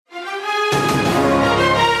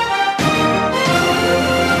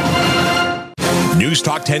News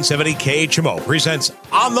Talk 1070 KHMO presents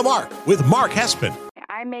On the Mark with Mark Hespin.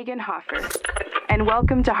 I'm Megan Hoffer, and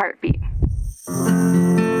welcome to Heartbeat.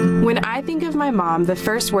 When I think of my mom, the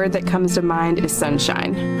first word that comes to mind is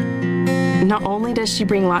sunshine. Not only does she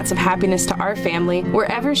bring lots of happiness to our family,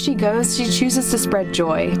 wherever she goes, she chooses to spread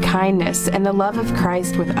joy, kindness, and the love of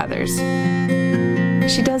Christ with others.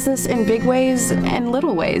 She does this in big ways and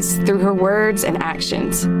little ways through her words and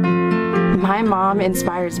actions. My mom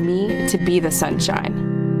inspires me to be the sunshine.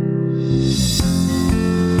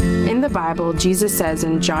 In the Bible, Jesus says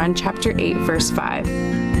in John chapter 8, verse 5,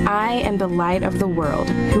 I am the light of the world.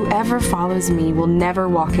 Whoever follows me will never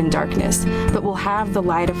walk in darkness, but will have the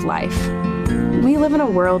light of life. We live in a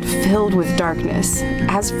world filled with darkness.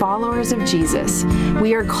 As followers of Jesus,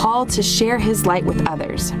 we are called to share his light with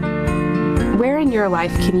others. Where in your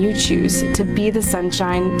life can you choose to be the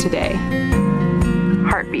sunshine today?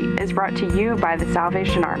 Heartbeat is brought to you by the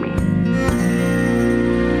Salvation Army.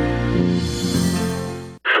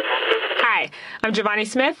 Hi, I'm Giovanni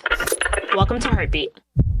Smith. Welcome to Heartbeat.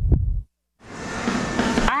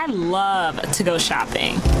 I love to go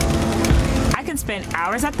shopping. I can spend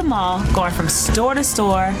hours at the mall going from store to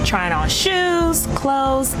store, trying on shoes,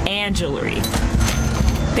 clothes, and jewelry.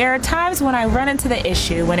 There are times when I run into the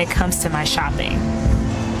issue when it comes to my shopping.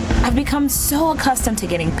 I've become so accustomed to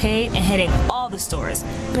getting paid and hitting all the stores,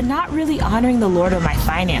 but not really honoring the Lord with my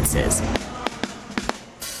finances.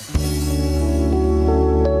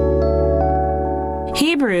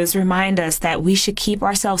 Hebrews remind us that we should keep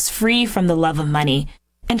ourselves free from the love of money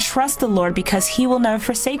and trust the Lord because he will never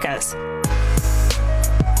forsake us.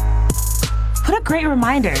 What a great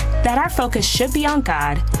reminder that our focus should be on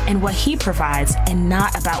God and what he provides and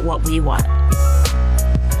not about what we want.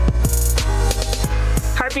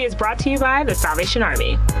 Heartbeat is brought to you by the Salvation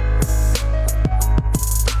Army.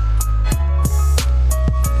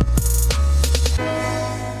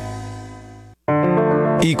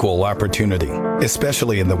 Equal opportunity,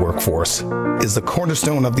 especially in the workforce, is the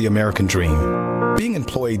cornerstone of the American dream. Being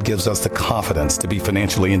employed gives us the confidence to be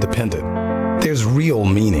financially independent. There's real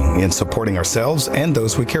meaning in supporting ourselves and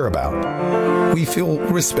those we care about. We feel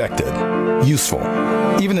respected, useful,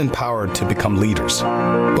 even empowered to become leaders.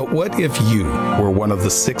 But what if you were one of the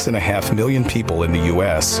 6.5 million people in the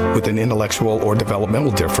U.S. with an intellectual or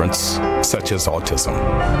developmental difference, such as autism?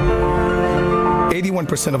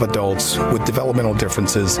 81% of adults with developmental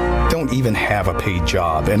differences don't even have a paid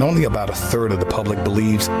job, and only about a third of the public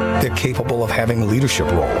believes they're capable of having leadership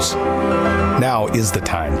roles. Now is the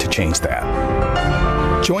time to change that.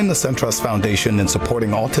 Join the SunTrust Foundation in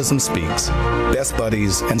supporting Autism Speaks, Best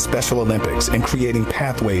Buddies, and Special Olympics in creating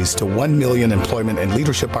pathways to 1 million employment and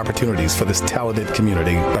leadership opportunities for this talented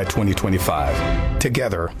community by 2025.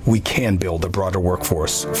 Together, we can build a broader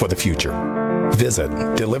workforce for the future. Visit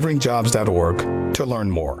deliveringjobs.org to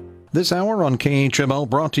learn more. This hour on KHMO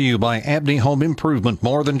brought to you by Abney Home Improvement.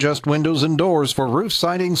 More than just windows and doors for roof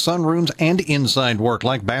siding, sunrooms, and inside work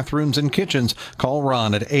like bathrooms and kitchens. Call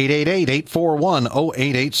Ron at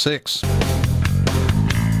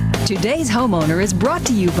 888-841-0886. Today's homeowner is brought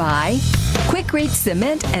to you by Quick Rate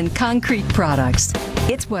Cement and Concrete Products.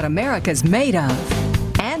 It's what America's made of.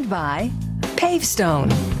 And by Pavestone,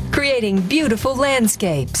 creating beautiful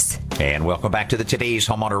landscapes. And welcome back to the Today's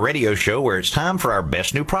Homeowner Radio Show, where it's time for our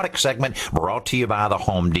Best New Product segment, brought to you by the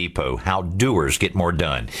Home Depot, how doers get more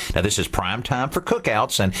done. Now, this is prime time for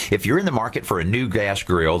cookouts, and if you're in the market for a new gas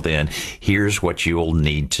grill, then here's what you'll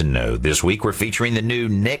need to know. This week, we're featuring the new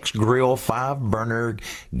NexGrill 5-burner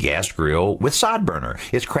gas grill with side burner.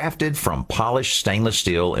 It's crafted from polished stainless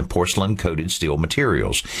steel and porcelain-coated steel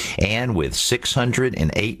materials, and with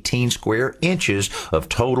 618 square inches of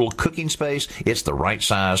total cooking space, it's the right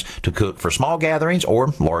size to cook for small gatherings or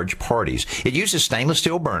large parties. It uses stainless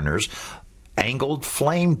steel burners, angled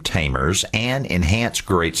flame tamers, and enhanced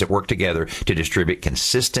grates that work together to distribute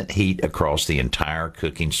consistent heat across the entire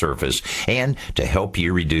cooking surface and to help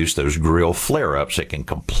you reduce those grill flare-ups that can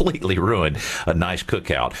completely ruin a nice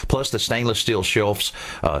cookout. Plus, the stainless steel shelves,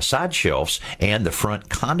 side shelves, and the front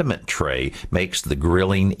condiment tray makes the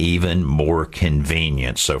grilling even more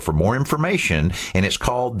convenient. So for more information, and it's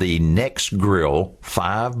called the NexGrill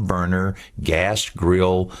 5-burner gas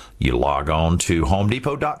grill, you log on to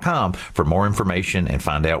HomeDepot.com for more information and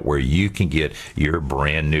find out where you can get your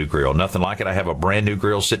brand new grill. Nothing like it. I have a brand new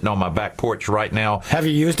grill sitting on my back porch right now. Have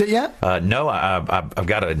you used it yet? No, I've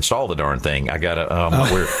got to install the darn thing. I got to.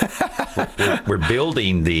 we're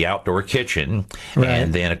building the outdoor kitchen,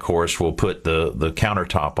 and then of course we'll put the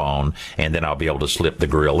countertop on, and then I'll be able to slip the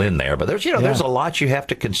grill in there. But there's there's a lot you have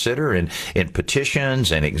to consider in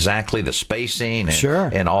petitions and exactly the spacing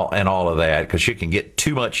and all of that, because you can get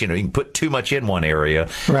too much. You can put too much in one area,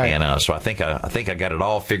 and so I think I got it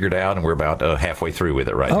all figured out, and we're about halfway through with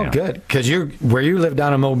it now. Oh, good, because where you live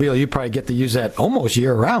down in Mobile, you probably get to use that almost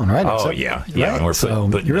year round, right? Oh, yeah. And we're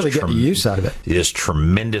putting you really get the use out of it. This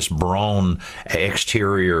tremendous Braun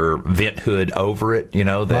exterior vent hood over it,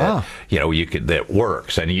 that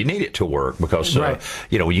works, and you need it to work because when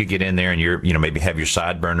you get in there and you're maybe have your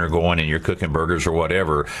side burner going and you're cooking burgers or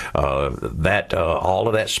whatever, all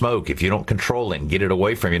of that smoke, if you don't control it and get it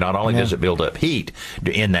away from you, not only does it build up heat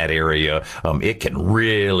in that area, it can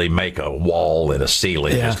really make a wall and a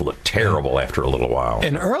ceiling just look terrible after a little while.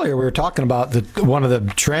 And earlier we were talking about one of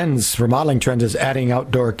the remodeling trends is adding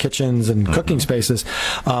outdoor kitchens and cooking spaces.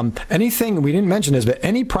 Anything we didn't mention is, but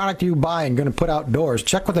any product you buy and going to put outdoors,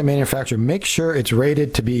 check with the manufacturer. Make sure it's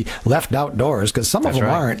rated to be left outdoors, because some of them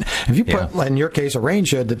aren't. If you put, in your case, a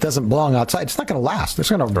range hood that doesn't belong outside, it's not going to last. It's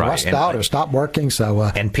going to rust out or stop working. So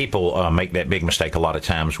and people make that big mistake a lot of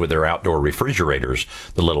times with their outdoor refrigerators,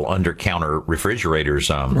 the little under-counter refrigerators.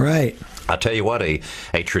 I'll tell you what, a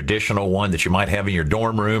traditional one that you might have in your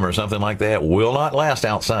dorm room or something like that will not last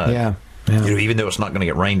outside. Yeah. Even though it's not going to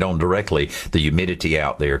get rained on directly, the humidity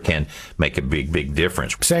out there can make a big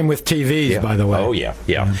difference. Same with TVs, by the way. Oh,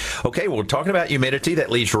 yeah. Okay, well, talking about humidity,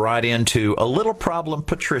 that leads right into a little problem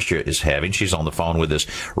Patricia is having. She's on the phone with us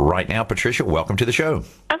right now. Patricia, welcome to the show.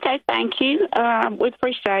 Okay, thank you. We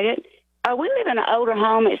appreciate it. We live in an older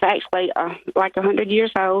home. It's actually like 100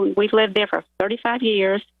 years old. We've lived there for 35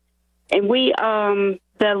 years. And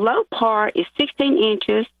the low part is 16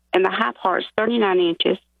 inches, and the high part is 39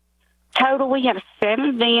 inches. Total, we have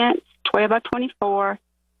 7 vents, 12 by 24,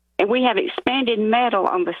 and we have expanded metal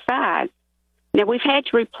on the sides. Now, we've had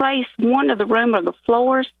to replace one of the room or the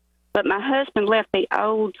floors, but my husband left the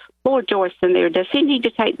old floor joist in there. Does he need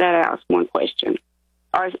to take that out? Is one question.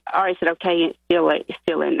 Or is it okay? It's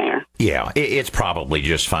still in there. Yeah, it's probably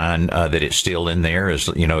just fine that it's still in there. As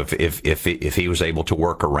if he was able to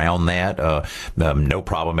work around that, no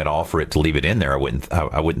problem at all for it to leave it in there.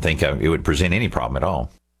 I wouldn't think it would present any problem at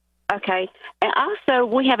all. Okay. And also,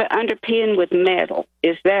 we have it underpinned with metal.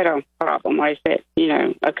 Is that a problem, or is that,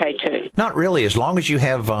 okay, too? Not really, as long as you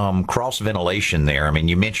have cross ventilation there. I mean,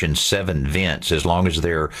 you mentioned 7 vents, as long as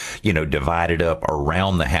they're, divided up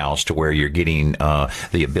around the house to where you're getting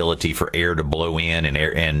the ability for air to blow in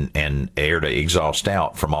and air to exhaust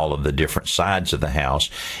out from all of the different sides of the house,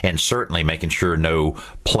 and certainly making sure no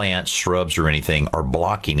plants, shrubs, or anything are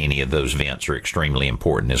blocking any of those vents are extremely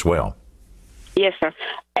important as well. Yes, sir.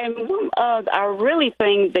 And I really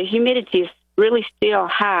think the humidity is really still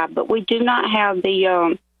high, but we do not have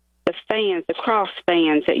the fans, the cross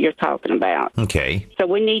fans that you're talking about. Okay. So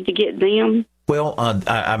we need to get them. Well,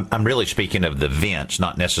 I'm really speaking of the vents,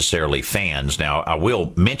 not necessarily fans. Now, I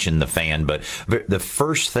will mention the fan, but the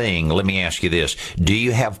first thing, let me ask you this. Do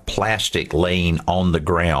you have plastic laying on the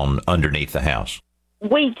ground underneath the house?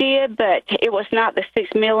 We did, but it was not the 6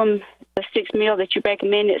 mil that you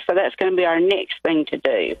recommended, so that's going to be our next thing to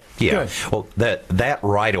do. Yeah, well, that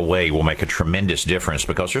right away will make a tremendous difference,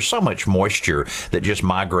 because there's so much moisture that just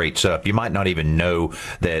migrates up. You might not even know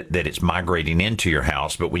that it's migrating into your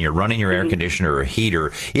house, but when you're running your air conditioner or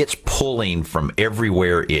heater, it's pulling from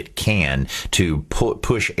everywhere it can to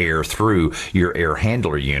push air through your air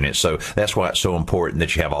handler unit. So that's why it's so important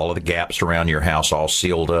that you have all of the gaps around your house all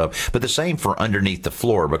sealed up. But the same for underneath the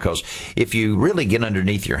floor, because if you really get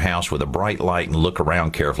underneath your house with a bright light and look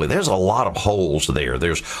around carefully, there's a lot of holes there.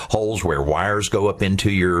 There's holes where wires go up into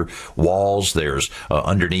your walls. There's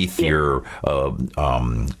underneath your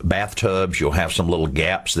bathtubs, you'll have some little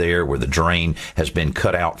gaps there where the drain has been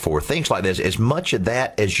cut out for. Things like this. As much of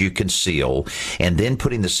that as you can seal, and then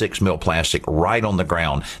putting the 6 mil plastic right on the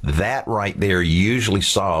ground, that right there usually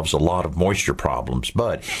solves a lot of moisture problems.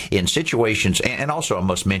 But in situations, and also I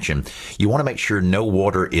must mention, you want to make sure no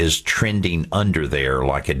water is trending under there,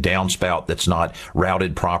 like a downspout that's not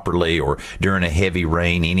routed properly, or during a heavy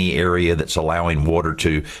rain, any area that's allowing water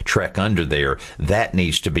to trek under there, that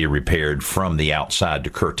needs to be repaired from the outside to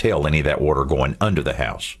curtail any of that water going under the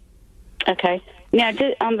house. Okay. Now,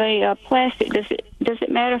 on the plastic, does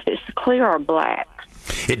it matter if it's clear or black?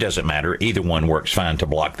 It doesn't matter. Either one works fine to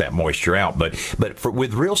block that moisture out. But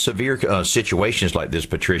with real severe situations like this,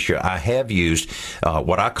 Patricia, I have used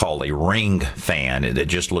what I call a ring fan. It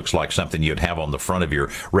just looks like something you'd have on the front of your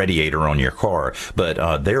radiator on your car.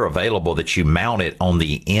 But they're available that you mount it on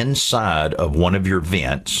the inside of one of your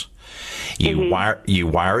vents. You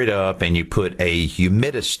wire it up, and you put a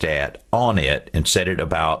humidistat on it and set it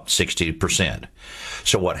about 60%.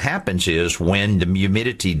 So what happens is when the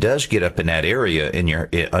humidity does get up in that area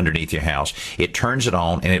underneath your house, it turns it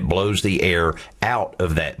on and it blows the air out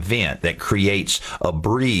of that vent. That creates a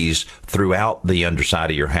breeze throughout the underside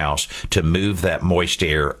of your house to move that moist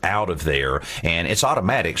air out of there. And it's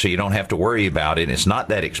automatic, so you don't have to worry about it. It's not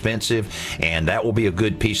that expensive, and that will be a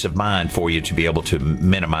good peace of mind for you to be able to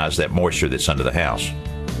minimize that moisture that's under the house.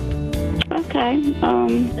 Okay.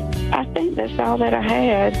 I think that's all that I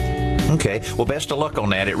had. Okay. Well, best of luck on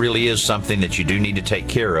that. It really is something that you do need to take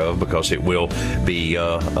care of because it will be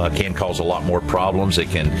can cause a lot more problems. It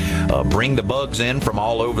can bring the bugs in from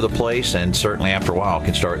all over the place, and certainly after a while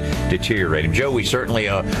can start deteriorating. Joe, we certainly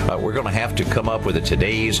we're going to have to come up with a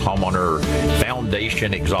Today's Homeowner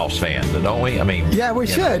Foundation exhaust fan, don't we? I mean, yeah, we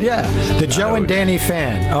should. Yeah, the Joe and Danny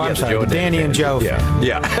fan. Oh, I'm sorry, the Danny and Joe fan.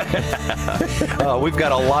 Yeah. We've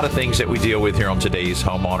got a lot of things that we deal with here on Today's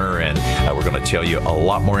Homeowner, and we're going to tell you a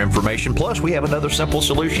lot more information. Plus, we have another simple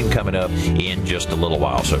solution coming up in just a little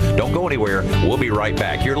while. So don't go anywhere. We'll be right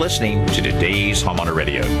back. You're listening to Today's Homeowner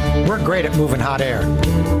Radio. We're great at moving hot air.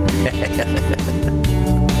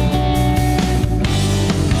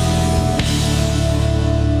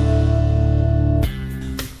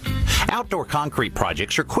 Outdoor concrete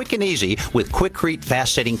projects are quick and easy with Quikrete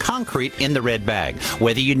fast-setting concrete in the red bag.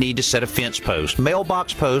 Whether you need to set a fence post,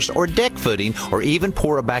 mailbox post, or deck footing, or even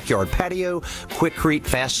pour a backyard patio, Quikrete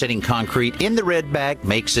fast-setting concrete in the red bag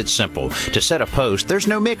makes it simple. To set a post, there's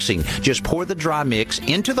no mixing. Just pour the dry mix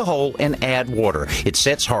into the hole and add water. It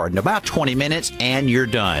sets hard in about 20 minutes, and you're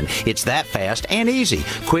done. It's that fast and easy.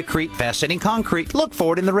 Quikrete fast-setting concrete. Look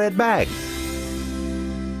for it in the red bag.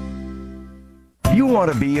 You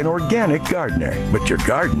want to be an organic gardener, but your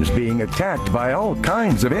garden's being attacked by all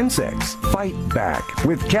kinds of insects. Fight back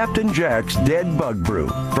with Captain Jack's Dead Bug Brew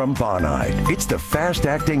from Bonide. It's the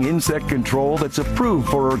fast-acting insect control that's approved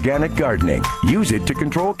for organic gardening. Use it to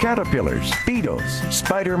control caterpillars, beetles,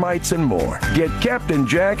 spider mites, and more. Get Captain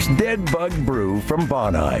Jack's Dead Bug Brew from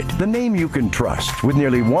Bonide, the name you can trust with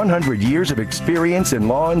nearly 100 years of experience in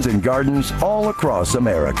lawns and gardens all across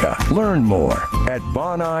America. Learn more at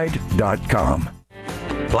bonide.com.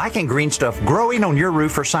 Black and green stuff growing on your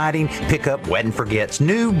roof or siding? Pick up Wet and Forget's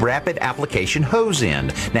new rapid application hose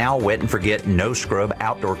end. Now Wet and Forget No Scrub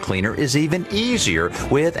Outdoor Cleaner is even easier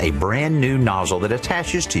with a brand new nozzle that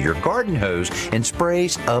attaches to your garden hose and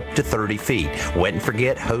sprays up to 30 feet. Wet and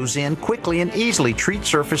Forget hose end quickly and easily treats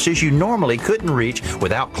surfaces you normally couldn't reach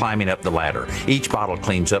without climbing up the ladder. Each bottle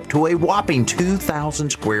cleans up to a whopping 2,000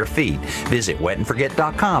 square feet. Visit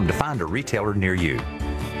wetandforget.com to find a retailer near you.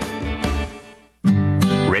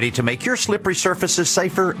 Ready to make your slippery surfaces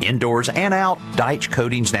safer indoors and out? Deitch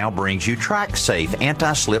Coatings now brings you TrackSafe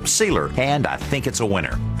Anti-Slip Sealer, and I think it's a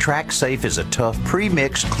winner. TrackSafe is a tough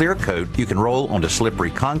pre-mixed clear coat you can roll onto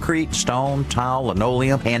slippery concrete, stone, tile,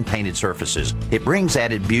 linoleum, and painted surfaces. It brings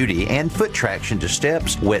added beauty and foot traction to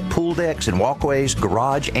steps, wet pool decks and walkways,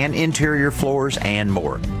 garage and interior floors, and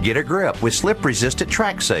more. Get a grip with slip-resistant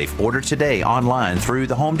TrackSafe. Order today online through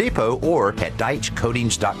the Home Depot or at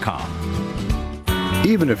DeitchCoatings.com.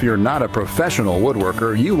 Even if you're not a professional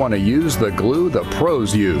woodworker, you want to use the glue the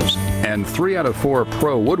pros use. And 3 out of 4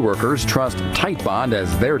 pro woodworkers trust Titebond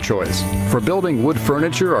as their choice. For building wood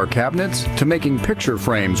furniture or cabinets, to making picture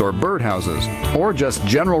frames or birdhouses, or just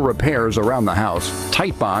general repairs around the house,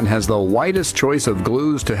 Titebond has the widest choice of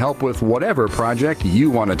glues to help with whatever project you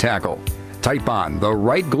want to tackle. Titebond, the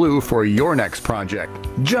right glue for your next project.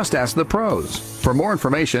 Just ask the pros. For more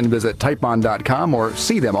information, visit Titebond.com or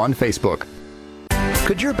see them on Facebook.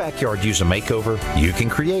 Could your backyard use a makeover? You can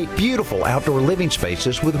create beautiful outdoor living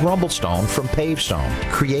spaces with Rumblestone from Pavestone.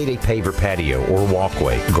 Create a paver patio or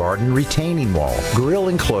walkway, garden retaining wall, grill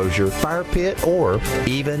enclosure, fire pit, or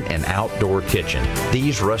even an outdoor kitchen.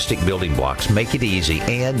 These rustic building blocks make it easy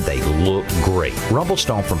and they look great.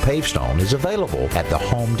 Rumblestone from Pavestone is available at the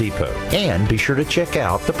Home Depot. And be sure to check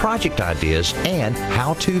out the project ideas and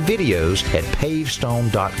how-to videos at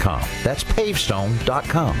pavestone.com. That's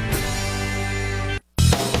pavestone.com.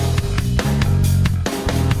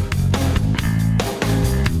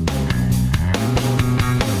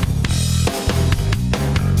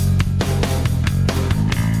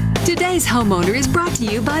 Today's Homeowner is brought to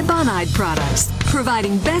you by Bonide Products,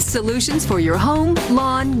 providing best solutions for your home,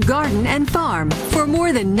 lawn, garden, and farm for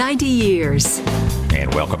more than 90 years.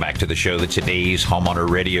 And welcome back to the show, the Today's Homeowner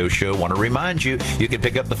Radio Show. Want to remind you, you can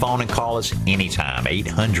pick up the phone and call us anytime,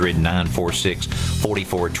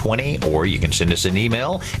 800-946-4420, or you can send us an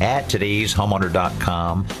email at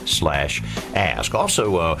todayshomeowner.com/ask.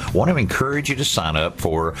 Also, want to encourage you to sign up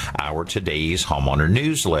for our Today's Homeowner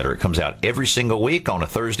newsletter. It comes out every single week on a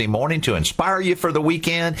Thursday morning to inspire you for the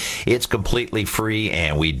weekend. It's completely free,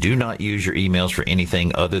 and we do not use your emails for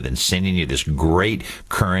anything other than sending you this great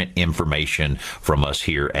current information from us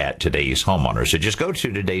here at Today's Homeowner. So just go to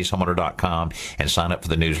todayshomeowner.com and sign up for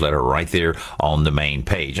the newsletter right there on the main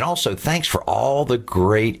page. And also, thanks for all the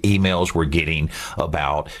great emails we're getting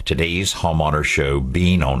about Today's Homeowner Show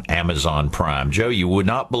being on Amazon Prime. Joe, you would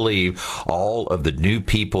not believe all of the new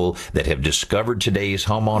people that have discovered Today's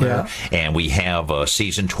Homeowner, and we have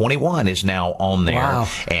season 21 is now on there. Wow.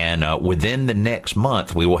 And within the next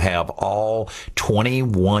month, we will have all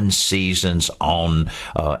 21 seasons on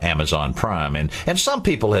Amazon Prime. And some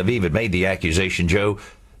people have even made the accusation, Joe,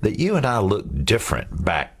 that you and I look different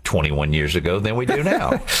back 21 years ago than we do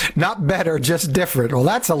now. Not better, just different. Well,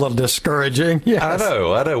 that's a little discouraging. Yes. I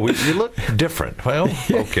know. You look different. Well,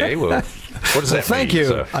 okay. Well, what does that mean? Thank you,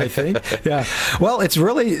 So. I think. Yeah. Well, it's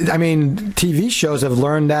really, I mean, TV shows have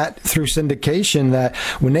learned that through syndication, that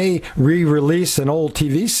when they re-release an old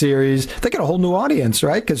TV series, they get a whole new audience,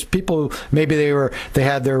 right? Because people, maybe they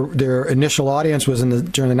had their initial audience was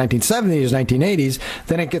during the 1970s, 1980s.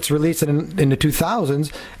 Then it gets released in the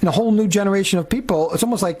 2000s, and a whole new generation of people. It's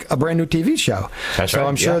almost like a brand new TV show. That's so right,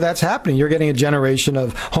 I'm sure that's happening. You're getting a generation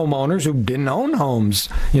of homeowners who didn't own homes,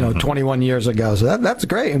 21 years ago. So that's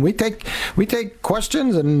great. And we take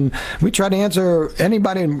questions, and we try to answer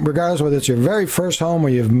anybody, regardless whether it's your very first home or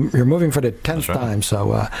you're moving for the 10th time.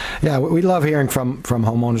 So, we love hearing from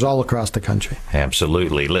homeowners all across the country.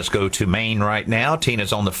 Absolutely. Let's go to Maine right now.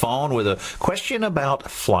 Tina's on the phone with a question about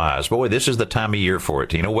flies. Boy, this is the time of year for it.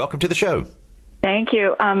 Tina, welcome to the show. Thank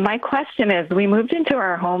you. My question is, we moved into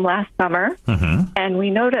our home last summer, and we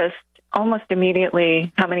noticed almost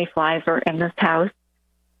immediately how many flies were in this house.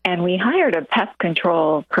 And we hired a pest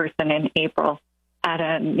control person in April at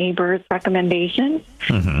a neighbor's recommendation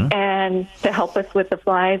and to help us with the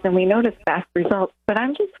flies. And we noticed fast results. But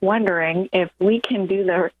I'm just wondering if we can do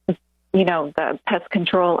the pest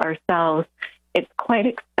control ourselves. It's quite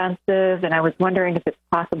expensive, and I was wondering if it's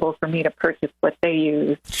possible for me to purchase what they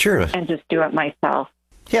use and just do it myself.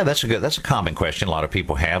 Yeah, that's a common question a lot of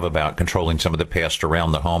people have about controlling some of the pests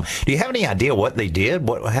around the home. Do you have any idea what they did?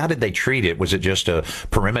 How did they treat it? Was it just a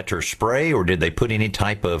perimeter spray, or did they put any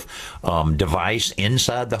type of device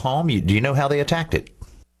inside the home? Do you know how they attacked it?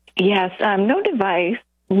 Yes, no device.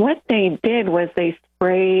 What they did was they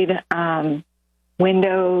sprayed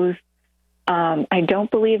windows. I don't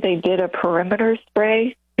believe they did a perimeter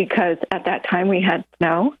spray, because at that time we had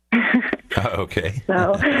snow. Okay.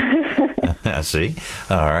 So I see.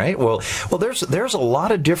 All right. Well, there's a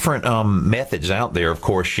lot of different methods out there. Of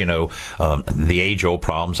course, the age-old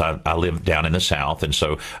problems. I live down in the South, and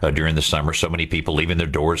so during the summer, so many people leaving their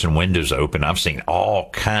doors and windows open. I've seen all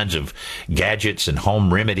kinds of gadgets and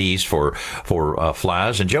home remedies for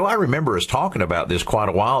flies. And Joe, I remember us talking about this quite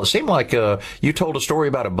a while. It seemed like you told a story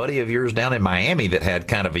about a buddy of yours down in Miami that had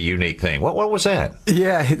kind of a unique thing. What was that?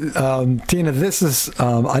 Yeah, Tina, this is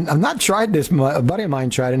I've not tried this. A buddy of mine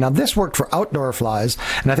tried it. Now, this worked for outdoor flies,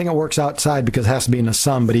 and I think it works outside because it has to be in the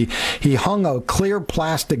sun. But he hung a clear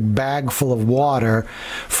plastic bag full of water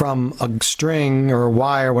from a string or a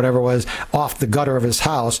wire, whatever it was, off the gutter of his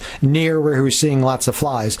house near where he was seeing lots of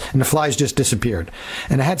flies, and the flies just disappeared.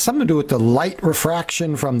 And it had something to do with the light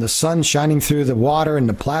refraction from the sun shining through the water and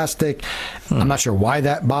the plastic. I'm not sure why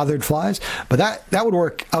that bothered flies, but that would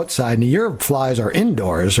work outside. And your flies are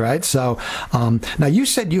indoors, right? So now you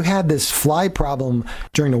said you had this fly problem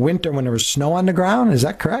during the winter when there was snow on the ground. Is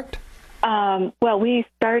that correct? Well, we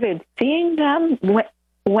started seeing them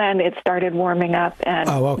when it started warming up, and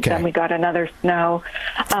then we got another snow.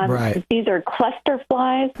 Right. These are cluster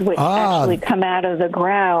flies, which actually come out of the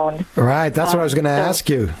ground. Right. That's what I was going to ask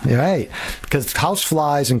you. Right. Because house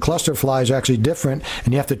flies and cluster flies are actually different,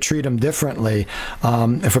 and you have to treat them differently.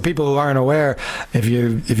 And for people who aren't aware, if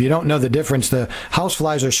you don't know the difference, the house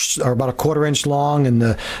flies are about a 1/4 inch long, and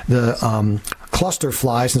the cluster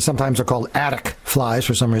flies, and sometimes they're called attic flies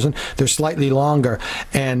for some reason, they're slightly longer.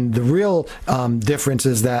 And the real difference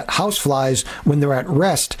is that house flies, when they're at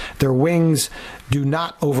rest, their wings do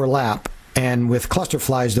not overlap. And with cluster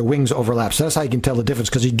flies, the wings overlap. So that's how you can tell the difference,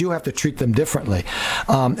 because you do have to treat them differently.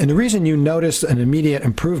 And the reason you notice an immediate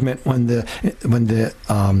improvement when the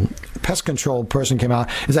pest control person came out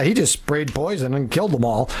is that he just sprayed poison and killed them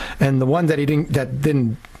all. And the one that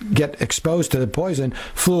didn't get exposed to the poison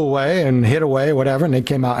flew away and hid away, whatever, and they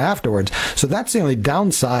came out afterwards. So that's the only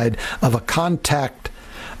downside of a contact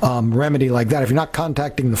remedy like that. If you're not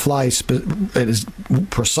contacting the fly, it is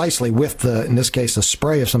precisely with in this case, a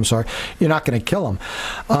spray of some sort, you're not going to kill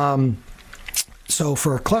them. So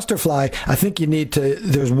for a cluster fly, I think you need to,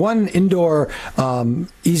 there's one indoor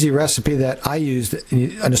easy recipe that I used.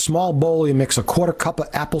 In a small bowl, you mix a 1/4 cup of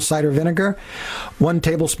apple cider vinegar, 1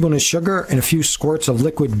 tablespoon of sugar, and a few squirts of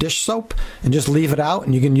liquid dish soap, and just leave it out,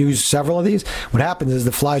 and you can use several of these. What happens is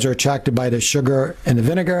the flies are attracted by the sugar and the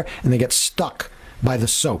vinegar, and they get stuck by the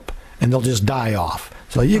soap, and they'll just die off.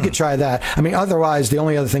 So you could try that. I mean, otherwise, the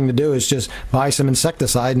only other thing to do is just buy some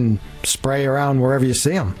insecticide and spray around wherever you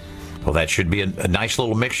see them. Well, that should be a nice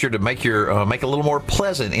little mixture to make make it a little more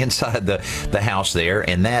pleasant inside the house there.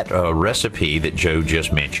 And that recipe that Joe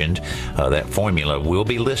just mentioned, that formula, will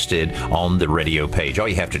be listed on the radio page. All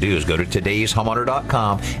you have to do is go to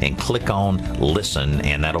todayshomeowner.com and click on Listen,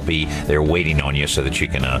 and that'll be there waiting on you so that you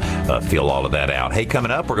can fill all of that out. Hey,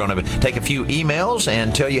 coming up, we're going to take a few emails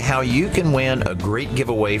and tell you how you can win a great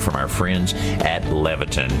giveaway from our friends at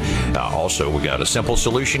Leviton. Also, we got a simple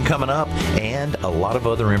solution coming up and a lot of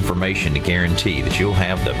other information to guarantee that you'll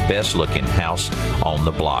have the best looking house on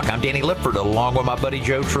the block. I'm Danny Lipford along with my buddy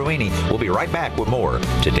Joe Truini. We'll be right back with more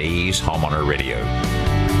Today's Homeowner Radio.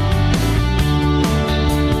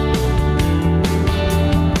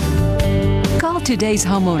 Call Today's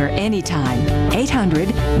Homeowner anytime.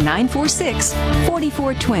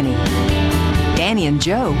 800-946-4420. Danny and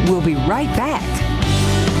Joe will be right back.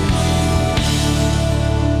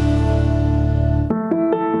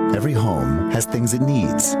 Every home has things it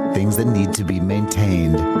needs, things that need to be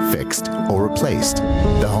maintained, fixed, or replaced.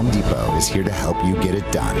 The Home Depot is here to help you get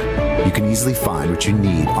it done. You can easily find what you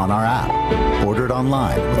need on our app, order it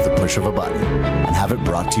online with the push of a button, and have it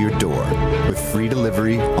brought to your door with free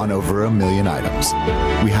delivery on over 1 million items.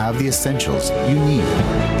 We have the essentials you need,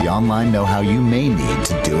 the online know-how you may need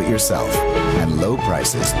to do it yourself, and low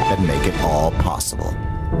prices that make it all possible.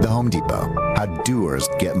 The Home Depot, how doers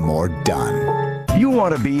get more done. You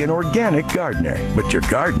want to be an organic gardener, but your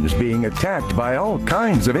garden's being attacked by all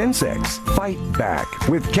kinds of insects. Fight back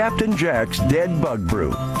with Captain Jack's Dead Bug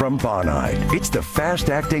Brew from Bonide. It's the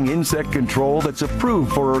fast-acting insect control that's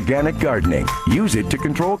approved for organic gardening. Use it to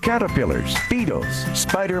control caterpillars, beetles,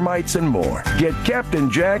 spider mites, and more. Get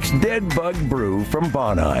Captain Jack's Dead Bug Brew from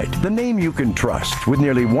Bonide, the name you can trust with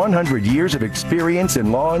nearly 100 years of experience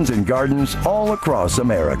in lawns and gardens all across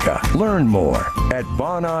America. Learn more at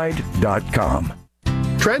bonide.com.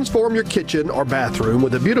 Transform your kitchen or bathroom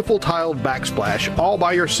with a beautiful tiled backsplash all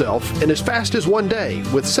by yourself in as fast as 1 day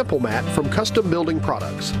with Simple Mat from Custom Building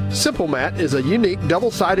Products. Simple Mat is a unique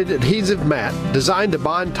double-sided adhesive mat designed to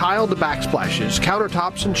bond tile to backsplashes,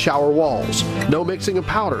 countertops, and shower walls. No mixing of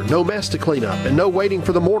powder, no mess to clean up, and no waiting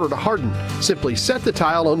for the mortar to harden. Simply set the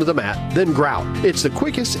tile onto the mat, then grout. It's the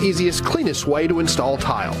quickest, easiest, cleanest way to install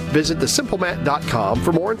tile. Visit thesimplemat.com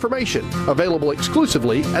for more information. Available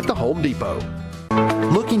exclusively at the Home Depot.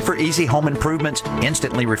 Looking for easy home improvements?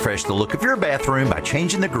 Instantly refresh the look of your bathroom by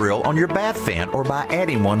changing the grill on your bath fan or by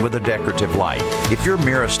adding one with a decorative light. If your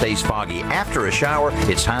mirror stays foggy after a shower,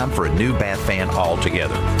 it's time for a new bath fan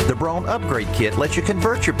altogether. The Braun Upgrade Kit lets you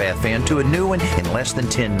convert your bath fan to a new one in less than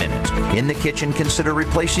 10 minutes. In the kitchen, consider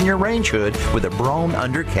replacing your range hood with a Braun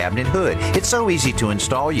under cabinet hood. It's so easy to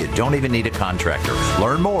install, you don't even need a contractor.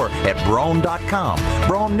 Learn more at Braun.com.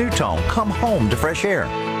 Braun Newtone, come home to fresh air.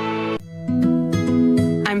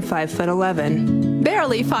 I'm 5'11",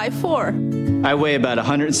 barely 5'4". I weigh about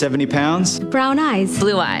 170 pounds. Brown eyes.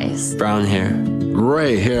 Blue eyes. Brown hair.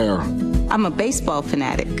 Gray hair. I'm a baseball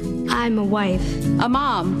fanatic. I'm a wife. A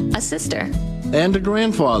mom. A sister. And a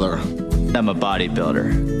grandfather. I'm a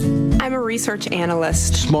bodybuilder. I'm a research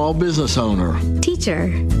analyst. Small business owner. Teacher.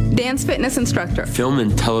 Dance fitness instructor. Film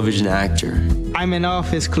and television actor. I'm an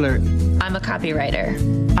office clerk. I'm a copywriter.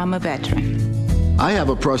 I'm a veteran. I have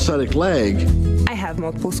a prosthetic leg. I have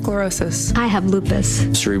multiple sclerosis. I have lupus.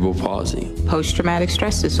 Cerebral palsy. Post-traumatic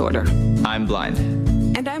stress disorder. I'm blind.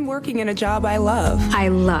 And I'm working in a job I love. I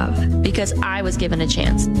love. Because I was given a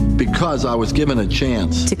chance. Because I was given a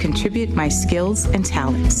chance. To contribute my skills and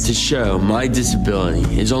talents. To show my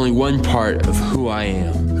disability is only one part of who I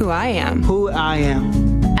am. Who I am. Who I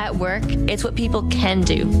am. At work, it's what people can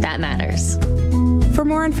do that matters. For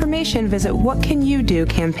more information, visit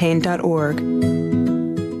whatcanyoudocampaign.org.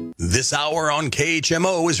 This hour on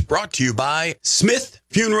KHMO is brought to you by Smith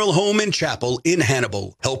Funeral Home and Chapel in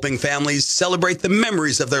Hannibal, helping families celebrate the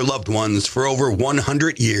memories of their loved ones for over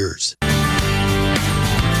 100 years.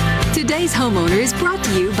 Today's Homeowner is brought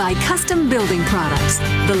to you by Custom Building Products,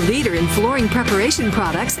 the leader in flooring preparation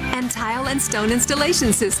products and tile and stone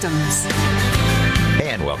installation systems.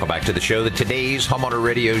 And welcome back to the show, the Today's Homeowner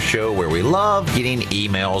Radio Show, where we love getting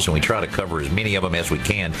emails and we try to cover as many of them as we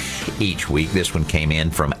can each week. This one came in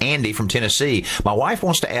from Andy from Tennessee. My wife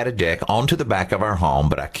wants to add a deck onto the back of our home,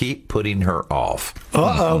 but I keep putting her off.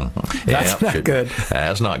 Uh-oh. That's not good.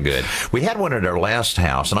 That's not good. We had one at our last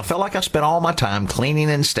house, and I felt like I spent all my time cleaning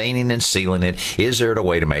and staining and sealing it. Is there a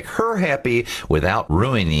way to make her happy without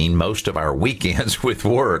ruining most of our weekends with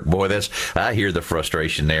work? Boy, I hear the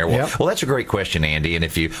frustration there. Well, that's a great question, Andy. And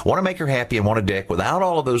if you want to make her happy and want a deck without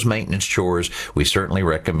all of those maintenance chores, we certainly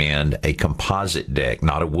recommend a composite deck,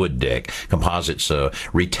 not a wood deck. Composites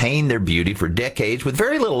retain their beauty for decades with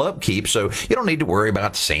very little upkeep, so you don't need to worry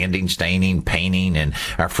about sanding, staining, painting. And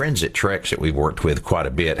our friends at Trex that we've worked with quite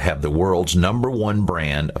a bit have the world's #1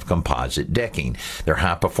 brand of composite decking. Their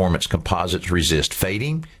high-performance composites resist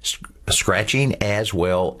fading, scratching, as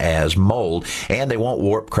well as mold, and they won't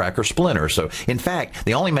warp, crack, or splinter. So, in fact,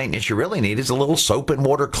 the only maintenance you really need is a little soap and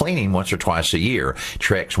water cleaning once or twice a year.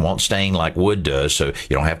 Trex won't stain like wood does, so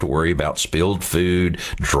you don't have to worry about spilled food,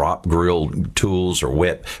 drop grill tools, or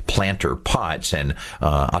wet planter pots. And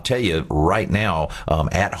I'll tell you right now,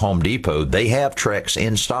 at Home Depot, they have Trex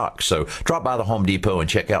in stock. So drop by the Home Depot and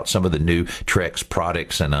check out some of the new Trex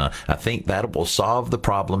products, and I think that will solve the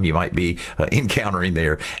problem you might be encountering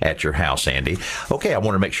there at your house, Andy. Okay, I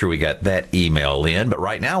want to make sure we got that email in, but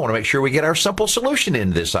right now I want to make sure we get our simple solution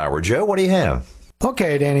in this hour. Joe, what do you have?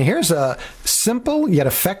 Okay, Danny, here's a simple yet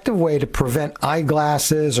effective way to prevent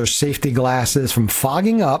eyeglasses or safety glasses from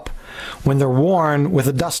fogging up when they're worn with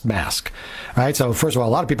a dust mask. All right, so first of all, a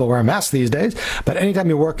lot of people wear masks these days, but anytime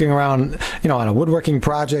you're working around, on a woodworking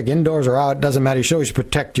project, indoors or out, it doesn't matter. You should always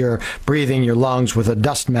protect your breathing, your lungs with a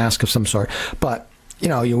dust mask of some sort. But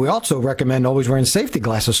we also recommend always wearing safety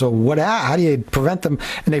glasses. So how do you prevent them?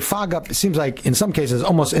 And they fog up, it seems like in some cases,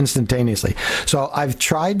 almost instantaneously. So I've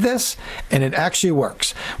tried this, and it actually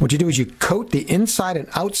works. What you do is you coat the inside and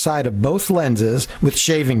outside of both lenses with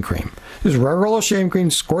shaving cream. Just roll of shaving cream,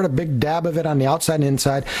 squirt a big dab of it on the outside and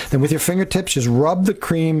inside. Then with your fingertips, just rub the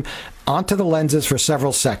cream onto the lenses for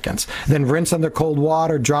several seconds. Then rinse under cold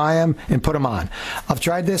water, dry them, and put them on. I've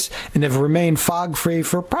tried this, and they've remained fog-free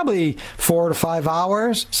for probably 4 to 5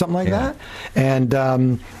 hours, something like that. And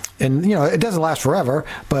it doesn't last forever,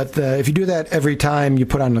 but if you do that every time you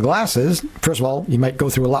put on the glasses, first of all, you might go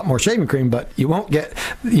through a lot more shaving cream, but you won't get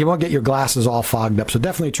your glasses all fogged up. So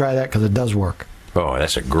definitely try that because it does work. Oh,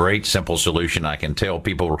 that's a great, simple solution. I can tell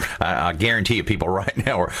people, I guarantee you people right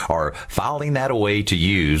now are filing that away to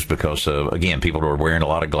use because, again, people are wearing a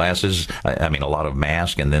lot of glasses, a lot of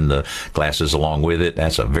masks, and then the glasses along with it.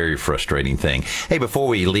 That's a very frustrating thing. Hey, before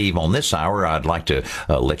we leave on this hour, I'd like to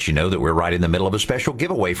let you know that we're right in the middle of a special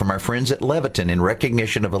giveaway from our friends at Leviton in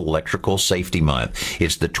recognition of Electrical Safety Month.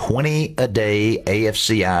 It's the 20-a-day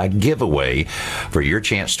AFCI giveaway for your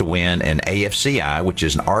chance to win an AFCI, which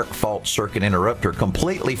is an arc fault circuit interrupter,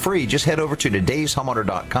 completely free. Just head over to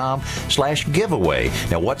todayshomeowner.com/giveaway.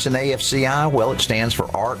 Now, what's an AFCI? Well, it stands for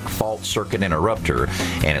Arc Fault Circuit Interrupter,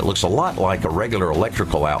 and it looks a lot like a regular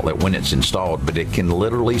electrical outlet when it's installed, but it can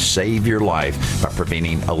literally save your life by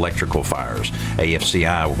preventing electrical fires.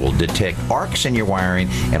 AFCI will detect arcs in your wiring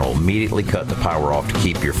and will immediately cut the power off to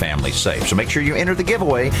keep your family safe. So make sure you enter the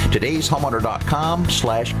giveaway,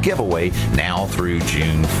 todayshomeowner.com/giveaway, now through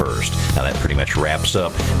June 1st. Now, that pretty much wraps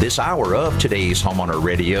up this hour of Today's Homeowner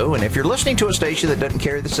Radio. And if you're listening to a station that doesn't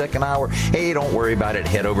carry the second hour, hey, don't worry about it.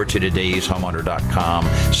 Head over to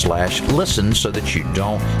todayshomeowner.com/listen so that you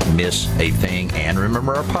don't miss a thing. And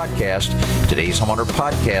remember our podcast, Today's Homeowner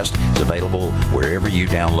Podcast, is available wherever you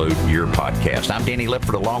download your podcast. I'm Danny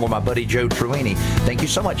Lipford along with my buddy Joe Truini. Thank you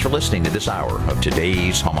so much for listening to this hour of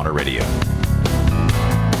Today's Homeowner Radio.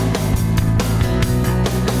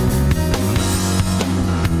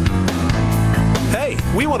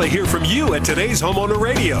 We want to hear from you at Today's Homeowner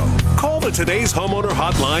Radio. Call the Today's Homeowner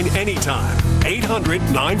hotline anytime,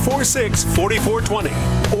 800-946-4420,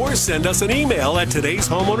 or send us an email at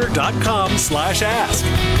todayshomeowner.com/ask.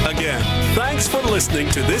 Again, thanks for listening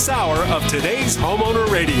to this hour of Today's Homeowner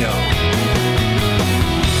Radio.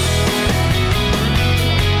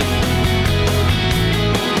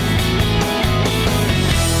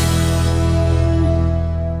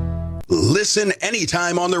 Listen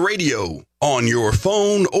anytime on the radio, on your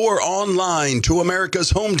phone, or online to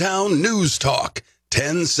America's hometown news talk,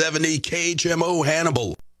 1070 KHMO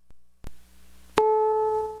Hannibal.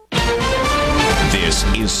 This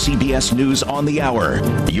is CBS News on the Hour,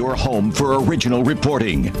 your home for original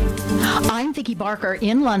reporting. I'm Vicki Barker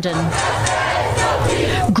in London.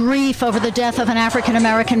 Grief over the death of an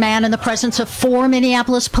African-American man in the presence of 4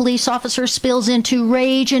 Minneapolis police officers spills into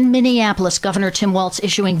rage in Minneapolis. Governor Tim Walz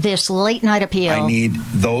issuing this late-night appeal. I need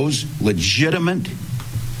those legitimate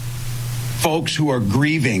folks who are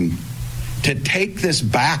grieving to take this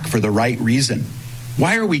back for the right reason.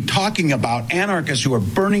 Why are we talking about anarchists who are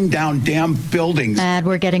burning down damn buildings? And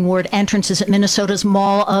we're getting word entrances at Minnesota's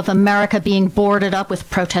Mall of America being boarded up with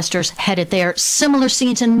protesters headed there. Similar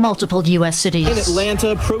scenes in multiple U.S. cities. In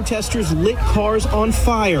Atlanta, protesters lit cars on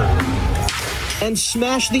fire and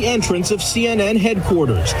smashed the entrance of CNN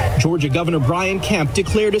headquarters. Georgia Governor Brian Kemp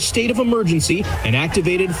declared a state of emergency and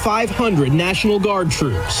activated 500 National Guard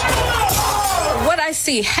troops. What I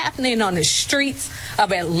see happening on the streets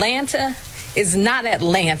of Atlanta is not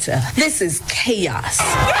Atlanta. This is chaos.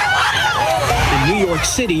 In New York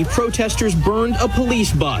City, protesters burned a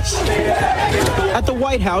police bus. At the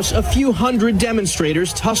White House, a few hundred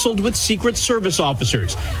demonstrators tussled with Secret Service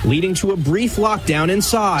officers, leading to a brief lockdown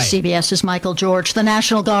inside. CBS's Michael George. The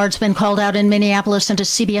National Guard's been called out in Minneapolis, and as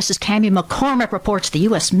CBS's Cammie McCormick reports, the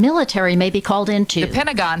U.S. military may be called in too. The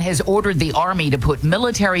Pentagon has ordered the Army to put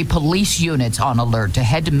military police units on alert to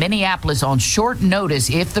head to Minneapolis on short notice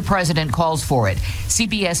if the president calls for it.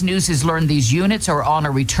 CBS News has learned these units are on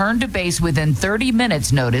a return to base within 30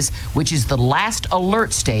 minutes notice, which is the last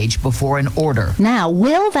alert stage before an order. Now,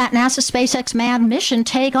 will that NASA SpaceX manned mission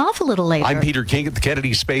take off a little later? I'm Peter King at the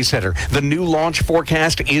Kennedy Space Center. The new launch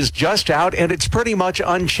forecast is just out, and it's pretty much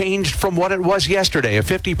unchanged from what it was yesterday. A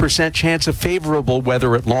 50% chance of favorable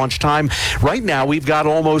weather at launch time. Right now, we've got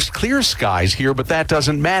almost clear skies here, but that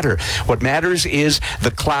doesn't matter. What matters is the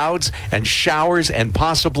clouds and showers and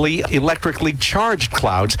possibly electrically charged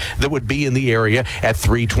clouds that would be in the area at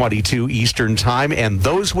 3:22 Eastern Time, and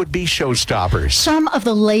those would be showstoppers. Some of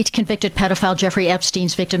the late convicted pedophile Jeffrey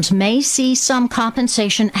Epstein's victims may see some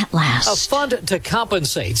compensation at last. A fund to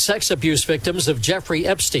compensate sex abuse victims of Jeffrey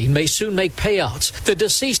Epstein may soon make payouts. The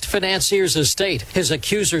deceased financier's estate, his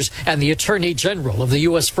accusers, and the Attorney General of the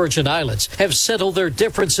U.S. Virgin Islands have settled their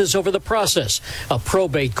differences over the process. A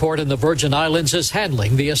probate court in the Virgin Islands is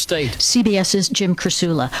handling the estate. CBS's Jim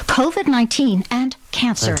Krasula. COVID-19 and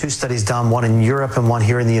cancer. There are 2 studies done, one in Europe and one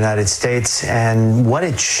here in the United States, and what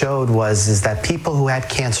it showed is that people who had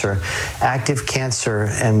cancer, active cancer,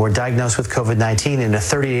 and were diagnosed with COVID-19 in a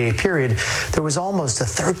 30-day period, there was almost a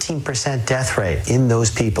 13% death rate in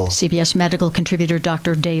those people. CBS medical contributor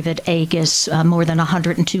Dr. David Agus. More than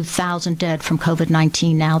 102,000 dead from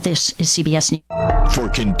COVID-19 now. This is CBS News. For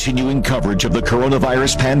continuing coverage of the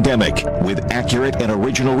coronavirus pandemic with accurate and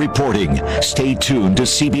original reporting, stay tuned to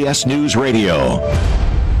CBS News Radio.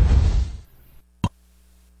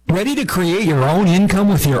 Ready to create your own income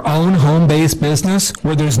with your own home-based business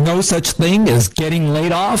where there's no such thing as getting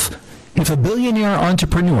laid off? If a billionaire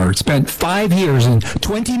entrepreneur spent 5 years and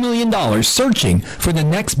 $20 million searching for the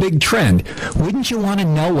next big trend, wouldn't you want to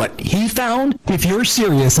know what he found? If you're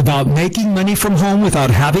serious about making money from home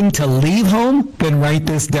without having to leave home, then write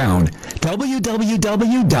this down.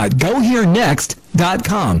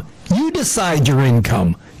 www.goherenext.com. You decide your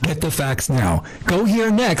income. Get the facts now.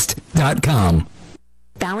 GoHereNext.com.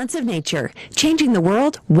 Balance of Nature, changing the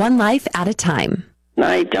world one life at a time.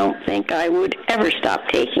 I don't think I would ever stop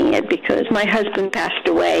taking it because my husband passed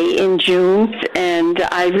away in June, and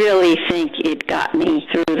I really think it got me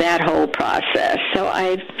through that whole process. So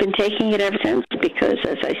I've been taking it ever since because,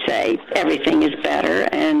 as I say, everything is better,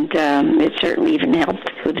 and it certainly even helped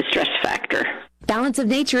with the stress factor. Balance of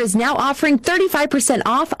Nature is now offering 35%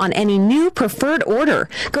 off on any new preferred order.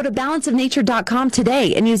 Go to balanceofnature.com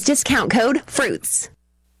today and use discount code FRUITS.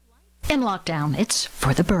 In lockdown, it's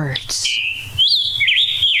for the birds.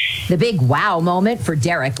 The big wow moment for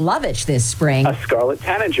Derek Lovich this spring. A scarlet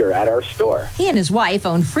tanager at our store. He and his wife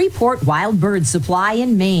own Freeport Wild Bird Supply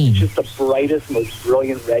in Maine. Just the brightest, most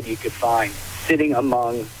brilliant red you could find, sitting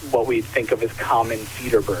among what we think of as common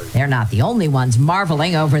feeder birds. They're not the only ones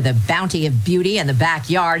marveling over the bounty of beauty in the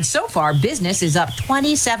backyard. So far, business is up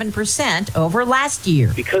 27% over last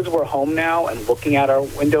year. Because we're home now and looking out our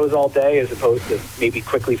windows all day as opposed to maybe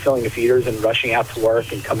quickly filling the feeders and rushing out to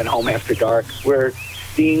work and coming home after dark, we're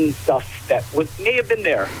seeing stuff that may have been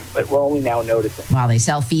there, but we're only now noticing. While they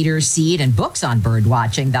sell feeders, seed, and books on bird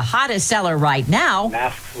watching, the hottest seller right now...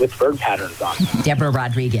 masks with bird patterns on. Deborah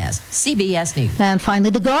Rodriguez, CBS News. And finally,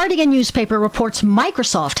 the Guardian newspaper reports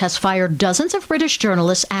Microsoft has fired dozens of British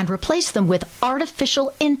journalists and replaced them with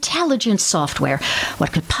artificial intelligence software.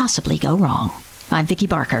 What could possibly go wrong? I'm Vicki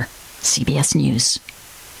Barker, CBS News.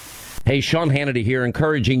 Hey, Sean Hannity here,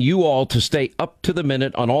 encouraging you all to stay up to the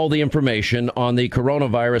minute on all the information on the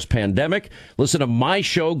coronavirus pandemic. Listen to my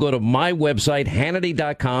show. Go to my website,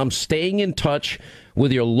 Hannity.com, staying in touch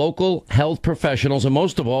with your local health professionals, and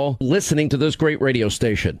most of all, listening to this great radio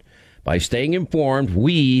station. By staying informed,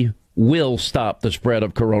 we will stop the spread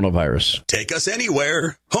of coronavirus. Take us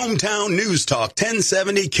anywhere. Hometown News Talk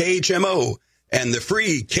 1070 KHMO. And the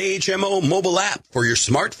free KHMO mobile app for your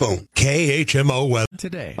smartphone. KHMO weather.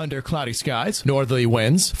 Today, under cloudy skies, northerly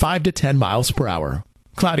winds 5 to 10 miles per hour.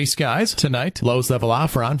 Cloudy skies tonight, lows level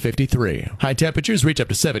off around 53. High temperatures reach up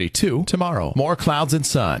to 72 tomorrow. More clouds and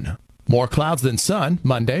sun. More clouds than sun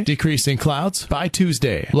Monday, decreasing clouds by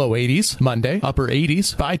Tuesday. Low 80s Monday, upper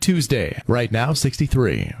 80s by Tuesday. Right now,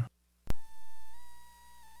 63.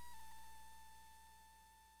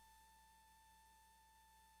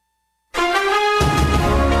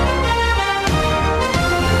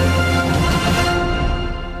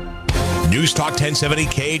 News Talk 1070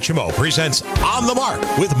 KHMO presents On the Mark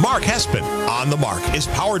with Mark Hespin. On the Mark is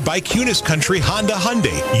powered by Kunis Country Honda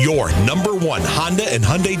Hyundai, your #1 Honda and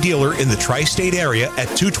Hyundai dealer in the tri-state area at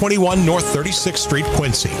 221 North 36th Street,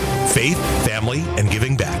 Quincy. Faith, family, and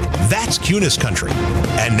giving back. That's Kunis Country.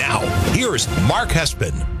 And now, here's Mark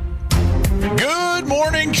Hespin. Good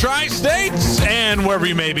morning, Tri-States, and wherever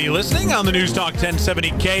you may be listening on the News Talk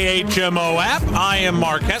 1070 KHMO app. I am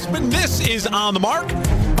Mark Hespin. This is On the Mark.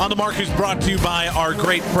 On the Mark is brought to you by our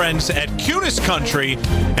great friends at Kunis Country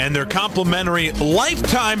and their complimentary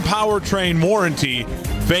lifetime powertrain warranty.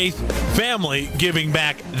 Faith, family, giving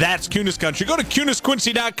back. That's Kunis Country. Go to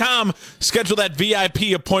KunisQuincy.com. Schedule that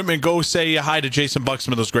VIP appointment. Go say hi to Jason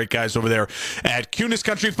Buxman, those great guys over there at Kunis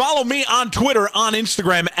Country. Follow me on Twitter, on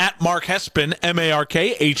Instagram, at Mark Hespen,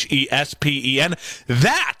 MarkHespen.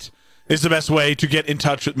 That is the best way to get in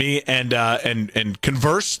touch with me and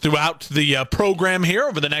converse throughout the program here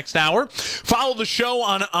over the next hour. Follow the show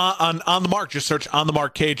on the Mark. Just search On the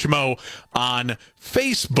Mark KHMO on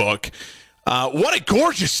Facebook. What a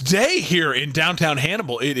gorgeous day here in downtown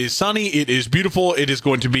Hannibal. It is sunny. It is beautiful. It is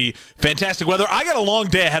going to be fantastic weather. I got a long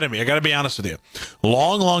day ahead of me. I got to be honest with you.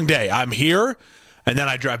 Long day. I'm here. And then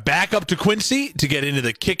I drive back up to Quincy to get into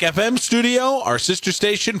the Kick FM studio, our sister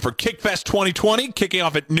station for KickFest 2020, kicking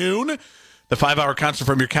off at noon. The 5-hour concert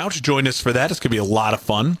from your couch. Join us for that. It's going to be a lot of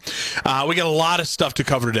fun. We got a lot of stuff to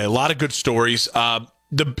cover today, a lot of good stories.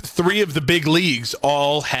 The three of the big leagues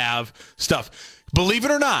all have stuff. Believe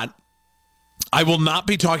it or not, I will not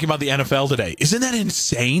be talking about the NFL today. Isn't that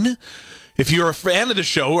insane? If you're a fan of the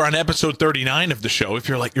show, or on episode 39 of the show, if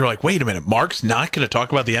you're like, wait a minute, Mark's not going to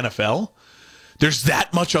talk about the NFL? There's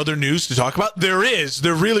that much other news to talk about? There is.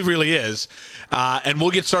 There really, really is. And we'll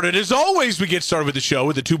get started. As always, we get started with the show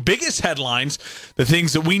with the two biggest headlines, the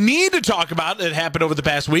things that we need to talk about that happened over the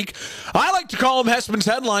past week. I like to call them Hespin's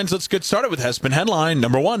Headlines. Let's get started with Hespin Headline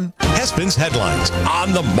number 1. Hespin's Headlines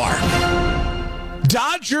on the Mark.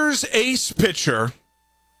 Dodgers ace pitcher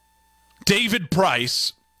David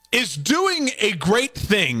Price is doing a great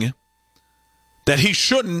thing that he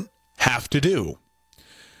shouldn't have to do.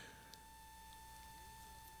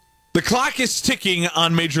 The clock is ticking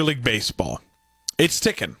on Major League Baseball. It's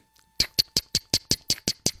ticking.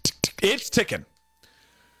 It's ticking.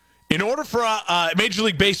 In order for Major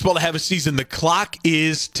League Baseball to have a season, the clock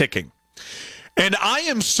is ticking. And I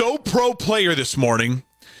am so pro-player this morning,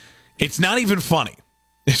 it's not even funny.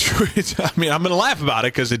 I'm going to laugh about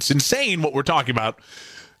it because it's insane what we're talking about.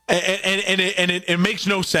 And it makes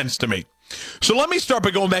no sense to me. So let me start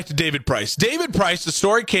by going back to David Price. David Price, the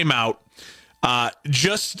story came out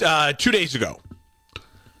just 2 days ago.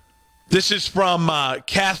 This is from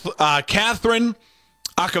Catherine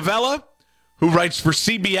Acavella, who writes for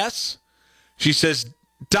CBS. She says,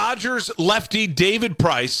 Dodgers lefty David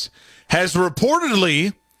Price has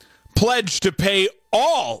reportedly pledged to pay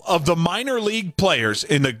all of the minor league players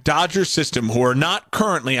in the Dodgers system who are not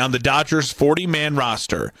currently on the Dodgers 40-man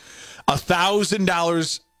roster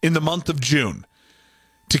 $1,000 in the month of June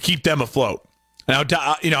to keep them afloat. Now,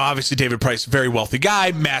 obviously David Price, very wealthy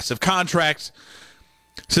guy, massive contracts.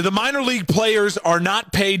 So the minor league players are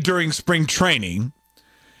not paid during spring training,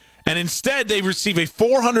 and instead they receive a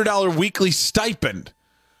 $400 weekly stipend,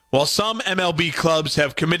 while some MLB clubs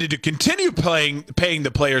have committed to continue paying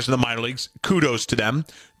the players in the minor leagues. Kudos to them.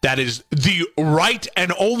 That is the right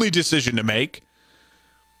and only decision to make.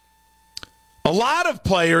 A lot of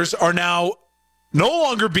players are now no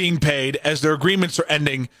longer being paid as their agreements are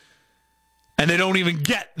ending, and they don't even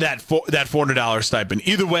get that $400 stipend.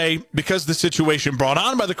 Either way, because the situation brought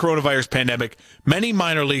on by the coronavirus pandemic, many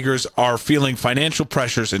minor leaguers are feeling financial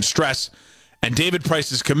pressures and stress, and David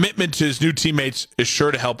Price's commitment to his new teammates is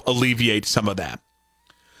sure to help alleviate some of that.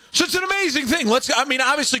 So it's an amazing thing.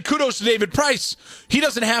 Obviously, kudos to David Price. He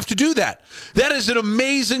doesn't have to do that. That is an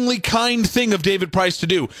amazingly kind thing of David Price to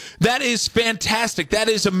do. That is fantastic. That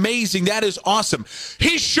is amazing. That is awesome.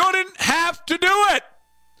 He shouldn't have to do it.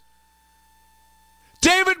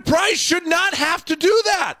 David Price should not have to do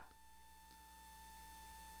that.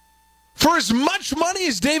 For as much money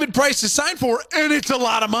as David Price is signed for, and it's a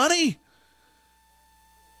lot of money.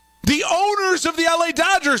 The owners of the LA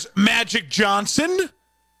Dodgers, Magic Johnson,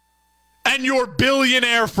 and your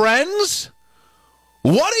billionaire friends,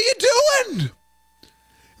 what are you doing?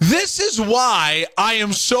 This is why I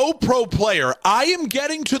am so pro-player. I am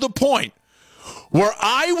getting to the point where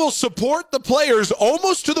I will support the players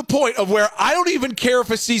almost to the point of where I don't even care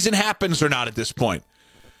if a season happens or not at this point.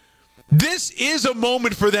 This is a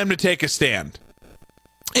moment for them to take a stand.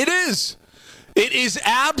 It is. It is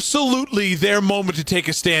absolutely their moment to take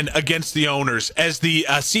a stand against the owners as the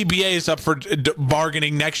CBA is up for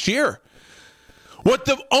bargaining next year. What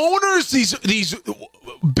the owners, these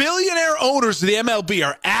billionaire owners of the MLB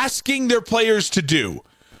are asking their players to do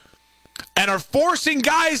and are forcing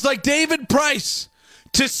guys like David Price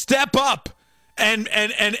to step up and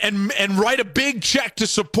write a big check to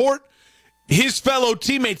support his fellow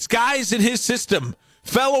teammates, guys in his system,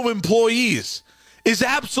 fellow employees, is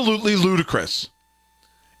absolutely ludicrous.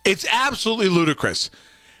 It's absolutely ludicrous.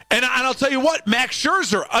 And I'll tell you what, Max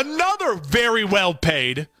Scherzer, another very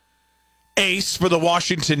well-paid ace for the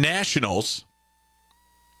Washington Nationals,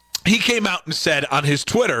 he came out and said on his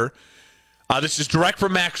Twitter, this is direct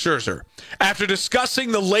from Max Scherzer, after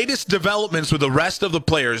discussing the latest developments with the rest of the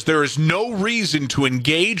players, there is no reason to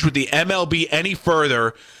engage with the MLB any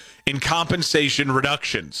further in compensation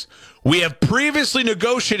reductions. We have previously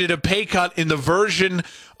negotiated a pay cut in the version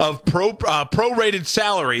of prorated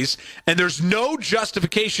salaries, and there's no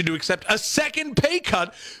justification to accept a second pay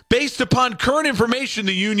cut based upon current information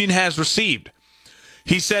the union has received.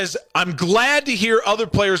 He says, I'm glad to hear other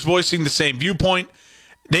players voicing the same viewpoint.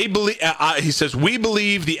 They believe, he says, we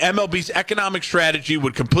believe the MLB's economic strategy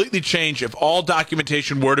would completely change if all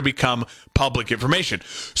documentation were to become public information.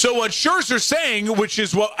 So what Scherzer's saying, which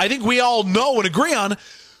is what I think we all know and agree on,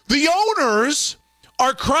 the owners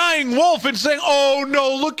are crying wolf and saying, oh,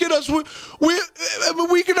 no, look at us. We're not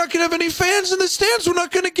going to have any fans in the stands. We're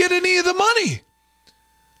not going to get any of the money.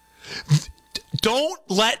 Don't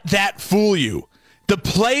let that fool you. The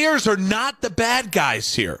players are not the bad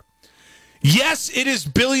guys here. Yes, it is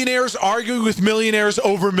billionaires arguing with millionaires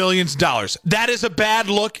over millions of dollars. That is a bad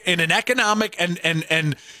look in an economic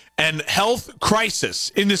and health crisis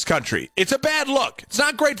in this country. It's a bad look. It's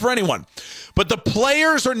not great for anyone. But the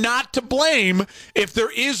players are not to blame if there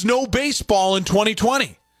is no baseball in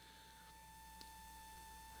 2020.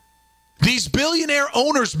 These billionaire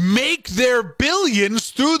owners make their billions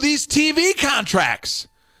through these TV contracts.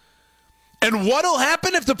 And what'll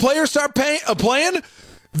happen if the players start playing?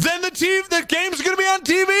 Then the game's going to be on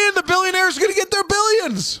TV and the billionaires are going to get their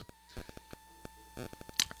billions.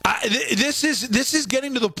 This is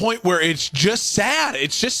getting to the point where it's just sad.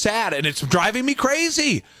 It's just sad, and it's driving me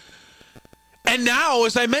crazy. And now,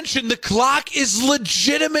 as I mentioned, the clock is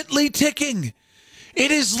legitimately ticking.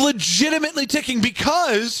 It is legitimately ticking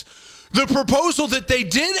because the proposal that they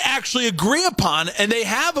did actually agree upon, and they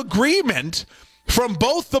have agreement from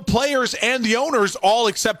both the players and the owners, all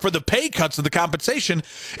except for the pay cuts of the compensation,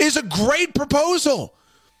 is a great proposal.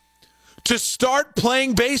 To start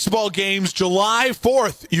playing baseball games July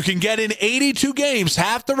 4th. You can get in 82 games,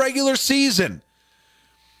 half the regular season.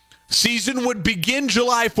 Season would begin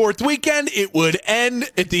July 4th weekend. It would end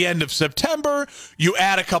at the end of September. You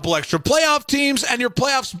add a couple extra playoff teams, and your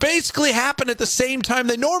playoffs basically happen at the same time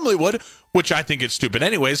they normally would, which I think is stupid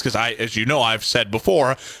anyways, because as you know, I've said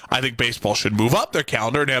before, I think baseball should move up their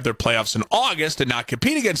calendar and have their playoffs in August and not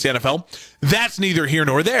compete against the NFL. That's neither here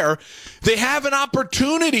nor there. They have an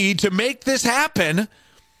opportunity to make this happen.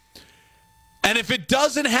 And if it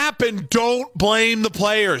doesn't happen, don't blame the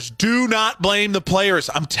players. Do not blame the players.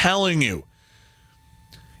 I'm telling you.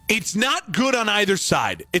 It's not good on either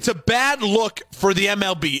side. It's a bad look for the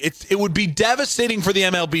MLB. It would be devastating for the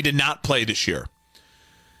MLB to not play this year.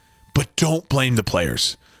 But don't blame the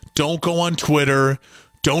players. Don't go on Twitter.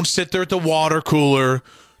 Don't sit there at the water cooler.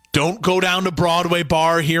 Don't go down to Broadway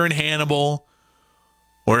Bar here in Hannibal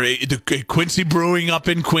or the Quincy Brewing up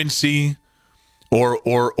in Quincy.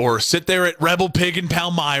 Or sit there at Rebel Pig in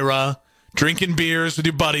Palmyra drinking beers with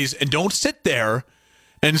your buddies, and don't sit there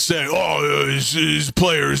and say, oh, these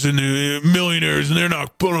players and the millionaires, and they're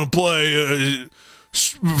not going to play.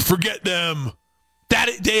 Forget them.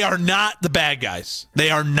 They are not the bad guys. They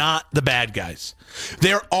are not the bad guys.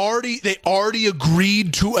 They already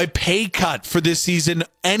agreed to a pay cut for this season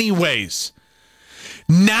anyways.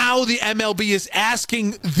 Now the MLB is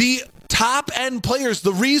asking the top end players,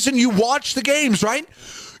 the reason you watch the games, right?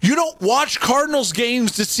 You don't watch Cardinals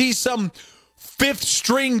games to see some fifth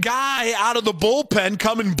string guy out of the bullpen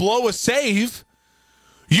come and blow a save.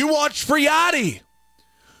 You watch for Yachty.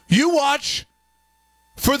 You watch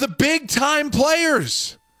for the big-time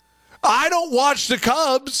players. I don't watch the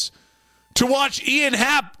Cubs to watch Ian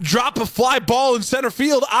Happ drop a fly ball in center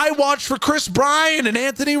field. I watch for Chris Bryant and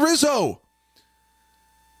Anthony Rizzo.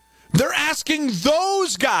 They're asking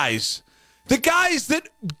those guys, the guys that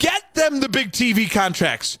get them the big TV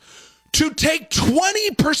contracts, to take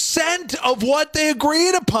 20% of what they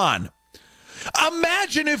agreed upon.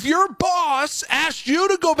 Imagine if your boss asked you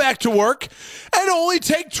to go back to work and only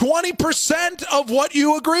take 20% of what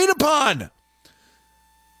you agreed upon.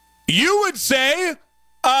 You would say,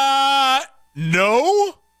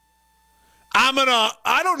 no. I'm gonna,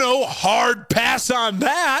 hard pass on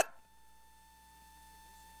that.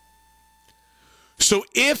 So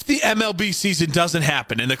if the MLB season doesn't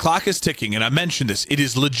happen and the clock is ticking, and I mentioned this, it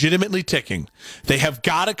is legitimately ticking. They have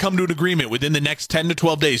got to come to an agreement within the next 10 to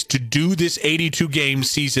 12 days to do this 82-game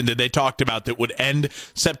season that they talked about that would end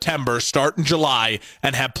September, start in July,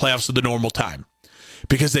 and have playoffs at the normal time.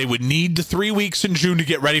 Because they would need the 3 weeks in June to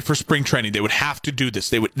get ready for spring training. They would have to do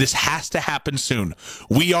this. This has to happen soon.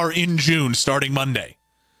 We are in June starting Monday.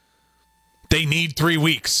 They need 3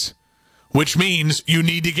 weeks. Which means you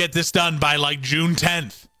need to get this done by like June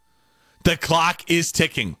 10th. The clock is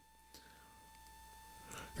ticking.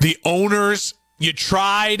 The owners, you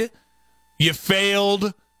tried, you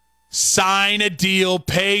failed. Sign a deal,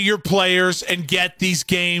 pay your players, and get these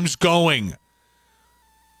games going.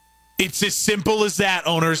 It's as simple as that,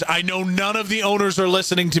 owners. I know none of the owners are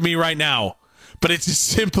listening to me right now, but it's as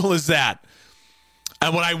simple as that.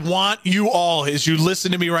 And what I want you all is you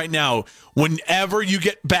listen to me right now. Whenever you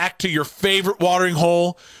get back to your favorite watering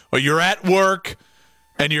hole, or you're at work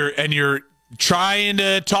and you're trying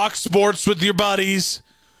to talk sports with your buddies,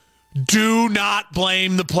 do not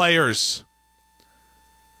blame the players.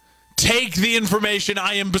 Take the information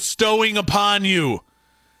I am bestowing upon you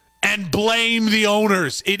and blame the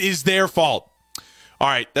owners. It is their fault. All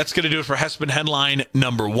right, that's going to do it for Hespin headline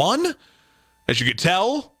number 1. As you can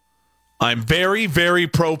tell, I'm very, very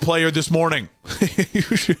pro player this morning. You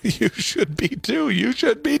should be too. You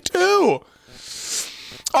should be too.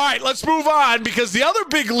 All right, let's move on, because the other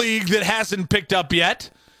big league that hasn't picked up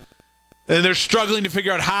yet, and they're struggling to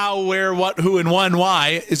figure out how, where, what, who, and when,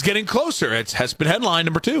 why, is getting closer. It's Hespin headline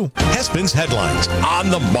number 2. Hespin's headlines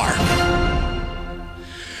on the mark.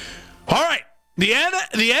 All right, the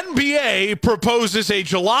NBA proposes a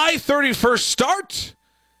July 31st start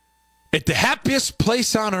at the happiest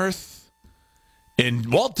place on earth,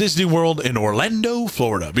 in Walt Disney World in Orlando,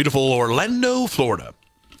 Florida. Beautiful Orlando, Florida.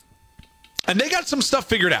 And they got some stuff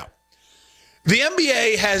figured out. The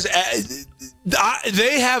NBA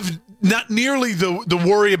they have not nearly the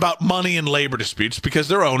worry about money and labor disputes, because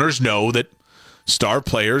their owners know that star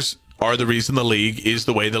players are the reason the league is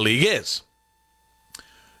the way the league is.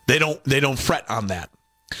 They don't fret on that.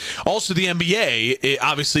 Also, the NBA,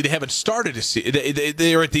 obviously, they haven't started a season.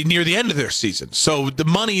 They're at near the end of their season. So the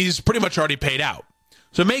money is pretty much already paid out.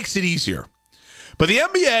 So it makes it easier. But the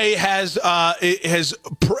NBA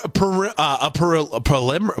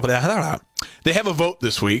they have a vote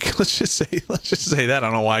this week. Let's just say that. I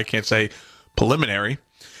don't know why I can't say preliminary.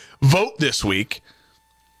 Vote this week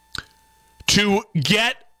to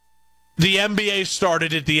get the NBA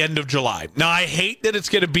started at the end of July. Now, I hate that it's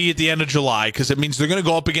going to be at the end of July, because it means they're going to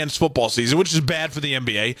go up against football season, which is bad for the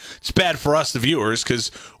NBA. It's bad for us, the viewers,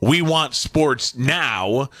 because we want sports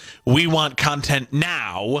now. We want content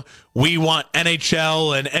now. We want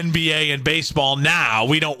NHL and NBA and baseball now.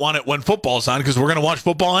 We don't want it when football's on, because we're going to watch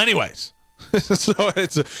football anyways.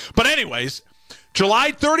 But anyways,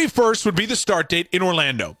 July 31st would be the start date in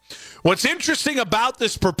Orlando. What's interesting about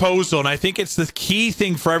this proposal, and I think it's the key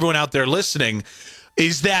thing for everyone out there listening,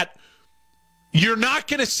 is that you're not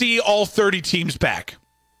going to see all 30 teams back.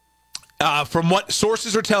 From what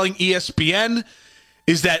sources are telling ESPN,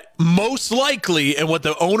 is that most likely, and what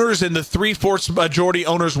the owners and the 3/4 majority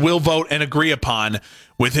owners will vote and agree upon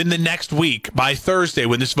within the next week, by Thursday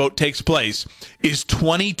when this vote takes place, is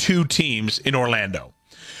 22 teams in Orlando.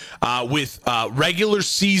 With regular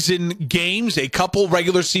season games, a couple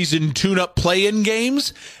regular season tune-up play-in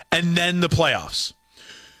games, and then the playoffs.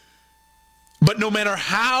 But no matter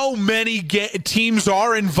how many teams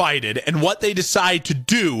are invited and what they decide to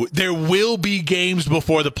do, there will be games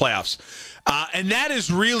before the playoffs. And that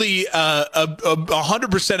is really a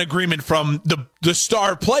 100% agreement from the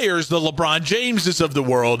star players, the LeBron Jameses of the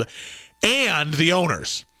world, and the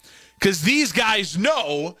owners. Because these guys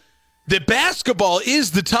know that basketball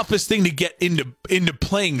is the toughest thing to get into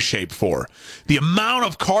playing shape for. The amount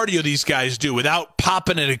of cardio these guys do without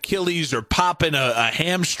popping an Achilles or popping a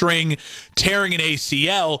hamstring, tearing an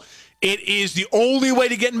ACL, it is the only way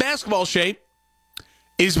to get in basketball shape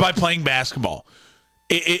is by playing basketball.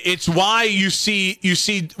 It's why you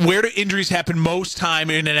see where do injuries happen most time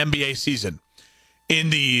in an NBA season. In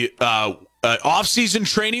the off-season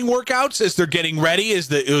training workouts as they're getting ready, it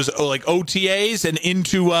was like OTAs and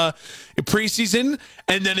into preseason,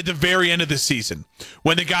 and then at the very end of the season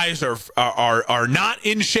when the guys are not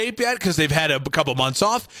in shape yet because they've had a couple months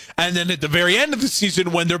off, and then at the very end of the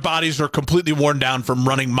season when their bodies are completely worn down from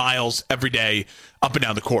running miles every day up and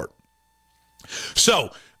down the court.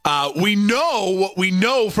 So we know what we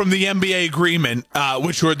know from the NBA agreement,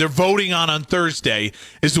 which they're voting on Thursday,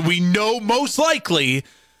 is that we know most likely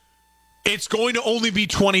it's going to only be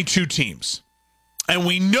 22 teams. And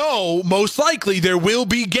we know most likely there will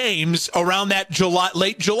be games around that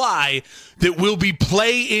late July that will be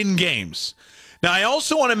play-in games. Now, I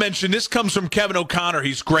also want to mention, this comes from Kevin O'Connor.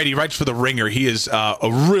 He's great. He writes for The Ringer. He is a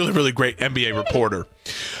really, really great NBA reporter.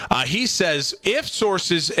 He says if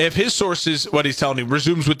his sources, what he's telling me,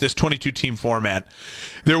 resumes with this 22-team format,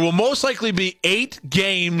 there will most likely be 8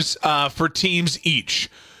 games for teams each.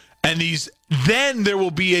 And then there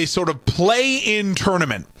will be a sort of play-in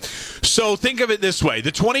tournament. So think of it this way.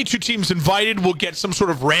 The 22 teams invited will get some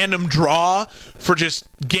sort of random draw for just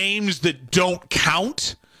games that don't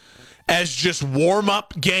count as just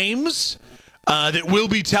warm-up games that will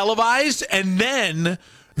be televised. And then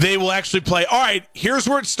they will actually play, all right, here's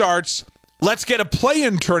where it starts. Let's get a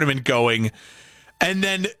play-in tournament going. And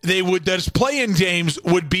then those play-in games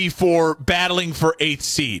would be for battling for 8th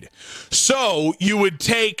seed. So you would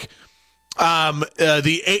take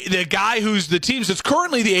the guy who's the teams that's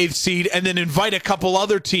currently the 8th seed and then invite a couple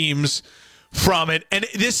other teams from it. And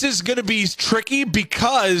this is going to be tricky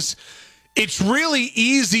because it's really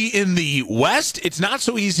easy in the West. It's not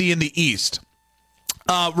so easy in the East.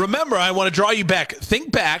 Remember, I want to draw you back.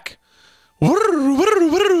 Think back.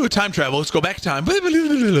 Time travel. Let's go back in time.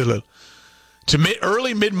 To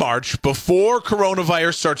early mid-March, before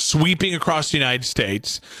coronavirus starts sweeping across the United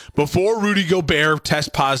States, before Rudy Gobert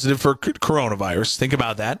tests positive for coronavirus. Think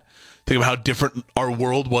about that. Think about how different our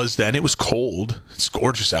world was then. It was cold. It's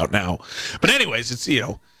gorgeous out now. But anyways, it's,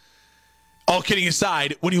 all kidding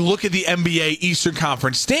aside, when you look at the NBA Eastern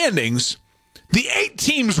Conference standings, the 8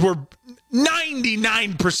 teams were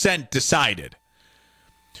 99% decided.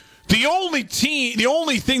 The only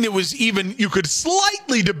thing that was even you could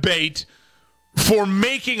slightly debate for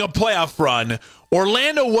making a playoff run,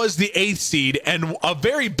 Orlando was the 8th seed, and a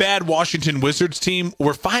very bad Washington Wizards team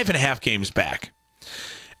were 5.5 games back.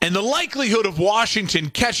 And the likelihood of Washington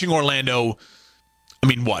catching Orlando,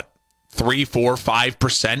 3, 4,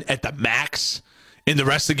 5% at the max in the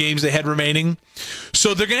rest of the games they had remaining.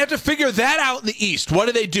 So they're going to have to figure that out in the East.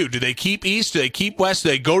 What do? Do they keep East? Do they keep West? Do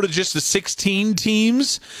they go to just the 16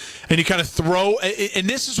 teams? And you kind of throw, and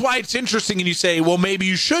this is why it's interesting, and you say, well, maybe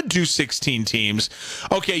you should do 16 teams.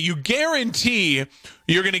 Okay, you guarantee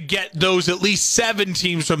you're going to get those at least 7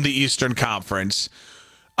 teams from the Eastern Conference.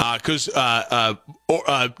 Because the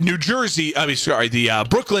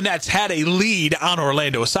Brooklyn Nets had a lead on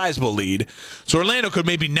Orlando, a sizable lead. So Orlando could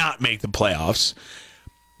maybe not make the playoffs.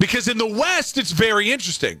 Because in the West, it's very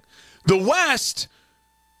interesting. The West,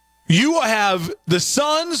 you have the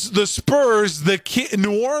Suns, the Spurs,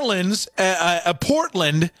 New Orleans,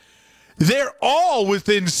 Portland. They're all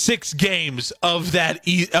within 6 games of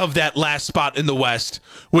that last spot in the West,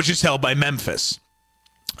 which is held by Memphis.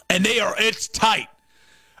 And it's tight.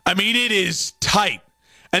 It is tight.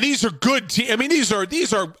 And these are good teams. These are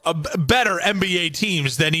better NBA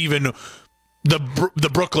teams than even the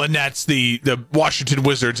Brooklyn Nets, the Washington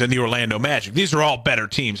Wizards, and the Orlando Magic. These are all better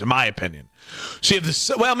teams, in my opinion. So you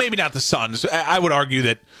have maybe not the Suns. I would argue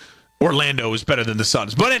that Orlando is better than the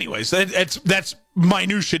Suns. But anyways, that's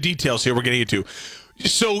minutia details here we're getting into.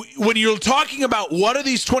 So when you're talking about what are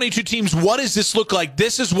these 22 teams, what does this look like?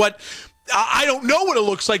 This is what... I don't know what it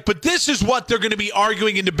looks like, but this is what they're going to be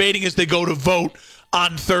arguing and debating as they go to vote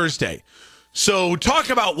on Thursday. So talk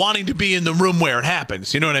about wanting to be in the room where it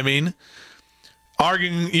happens. You know what I mean?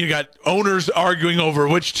 Arguing, you got owners arguing over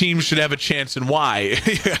which team should have a chance and why.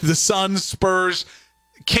 The Suns, Spurs,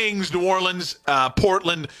 Kings, New Orleans,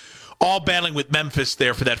 Portland, all battling with Memphis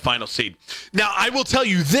there for that final seed. Now, I will tell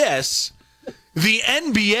you this. The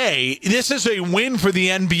NBA, this is a win for the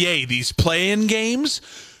NBA, these play-in games,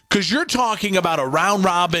 because you're talking about a round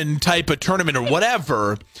robin type of tournament or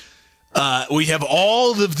whatever. We have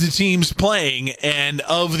all of the teams playing, and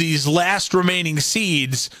of these last remaining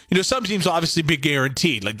seeds, some teams will obviously be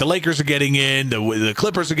guaranteed. Like the Lakers are getting in, the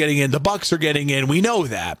Clippers are getting in, the Bucks are getting in. We know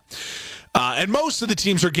that. And most of the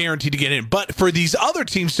teams are guaranteed to get in. But for these other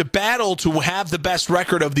teams to battle to have the best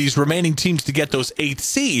record of these remaining teams to get those 8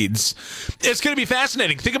 seeds, it's going to be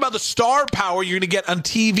fascinating. Think about the star power you're going to get on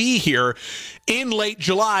TV here in late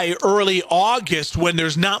July, early August, when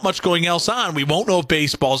there's not much going else on. We won't know if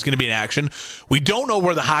baseball is going to be in action. We don't know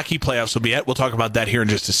where the hockey playoffs will be at. We'll talk about that here in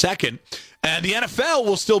just a second. And the NFL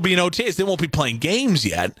will still be in OTAs. They won't be playing games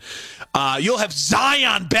yet. You'll have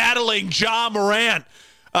Zion battling Ja Morant.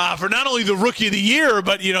 For not only the Rookie of the Year,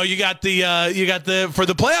 but you got the for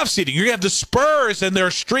the playoff seeding. You're gonna have the Spurs and their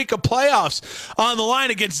streak of playoffs on the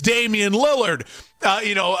line against Damian Lillard.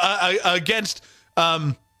 Against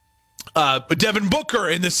Devin Booker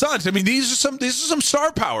and the Suns. I mean, these are some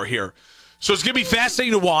star power here. So it's gonna be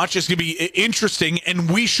fascinating to watch. It's gonna be interesting, and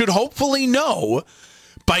we should hopefully know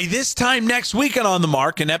by this time next week on the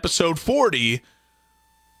Mark in episode 40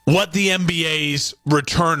 what the NBA's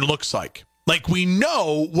return looks like. Like, we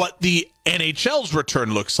know what the NHL's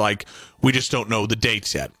return looks like. We just don't know the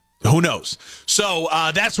dates yet. Who knows? So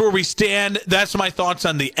that's where we stand. That's my thoughts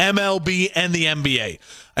on the MLB and the NBA.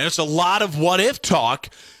 I know it's a lot of what-if talk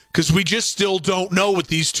because we just still don't know with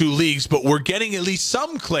these two leagues, but we're getting at least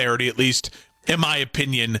some clarity, at least in my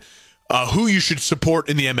opinion, who you should support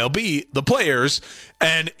in the MLB, the players,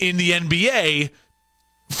 and in the NBA,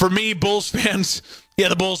 for me, Bulls fans... Yeah,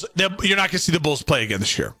 the Bulls, you're not going to see the Bulls play again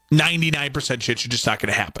this year. 99% shit, just not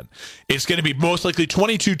going to happen. It's going to be most likely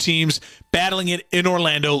 22 teams battling it in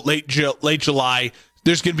Orlando late July.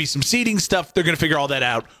 There's going to be some seeding stuff. They're going to figure all that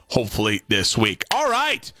out, hopefully, this week. All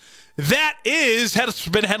right. That has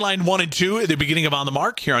been headline 1 and 2 at the beginning of On the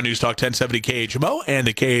Mark here on News Talk 1070 KHMO and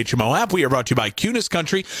the KHMO app. We are brought to you by Kunis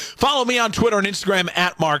Country. Follow me on Twitter and Instagram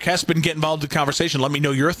at Mark Hespin. Get involved in the conversation. Let me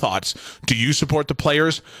know your thoughts. Do you support the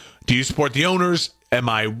players? Do you support the owners?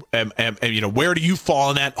 Where do you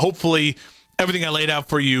fall in that? Hopefully, everything I laid out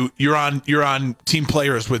for you, you're on team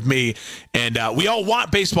players with me, and we all want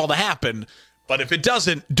baseball to happen. But if it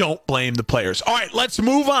doesn't, don't blame the players. All right, let's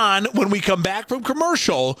move on. When we come back from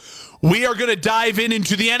commercial, we are going to dive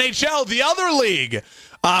into the NHL, the other league.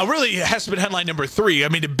 Really has been headline number 3. I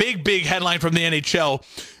mean, a big headline from the NHL.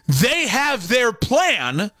 They have their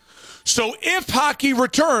plan. So if hockey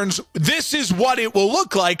returns, this is what it will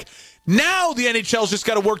look like. Now the NHL's just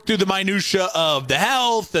got to work through the minutia of the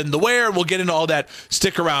health and the where, and we'll get into all that.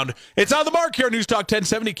 Stick around. It's On the Mark here on News Talk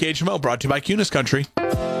 1070 KHMO, brought to you by Kunis Country.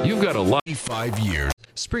 You've got a lot. 5 years.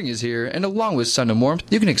 Spring is here, and along with sun and warmth,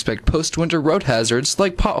 you can expect post-winter road hazards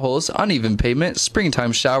like potholes, uneven pavement,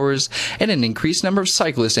 springtime showers, and an increased number of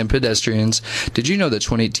cyclists and pedestrians. Did you know that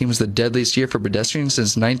 2018 was the deadliest year for pedestrians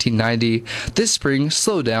since 1990? This spring,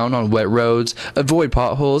 slow down on wet roads, avoid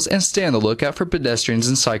potholes, and stay on the lookout for pedestrians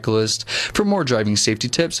and cyclists. For more driving safety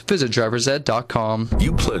tips, visit driversed.com.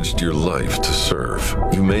 You pledged your life to serve.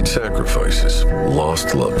 You made sacrifices,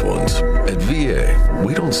 lost loved ones. At VA,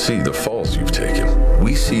 we don't see the falls you've taken.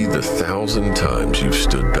 We see the 1,000 times you've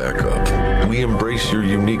stood back up. We embrace your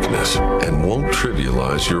uniqueness and won't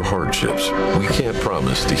trivialize your hardships. We can't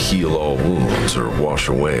promise to heal all wounds or wash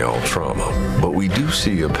away all trauma, but we do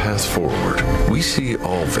see a path forward. We see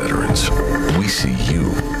all veterans. We see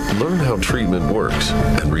you. Learn how treatment works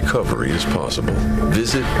and recovery is possible.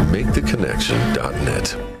 Visit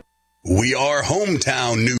MakeTheConnection.net. We are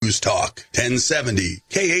Hometown News Talk 1070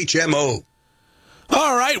 KHMO.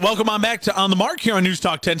 All right, welcome on back to On the Mark here on News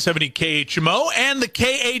Talk 1070 KHMO and the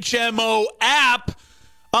KHMO app.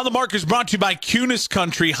 On the Mark is brought to you by Kunis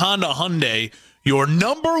Country Honda Hyundai, your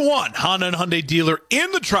number one Honda and Hyundai dealer in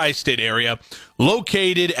the tri-state area,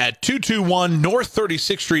 located at 221 North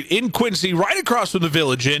 36th Street in Quincy, right across from the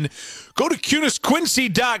Village Inn. Go to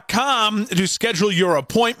CunisQuincy.com to schedule your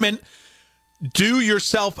appointment. Do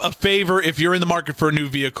yourself a favor if you're in the market for a new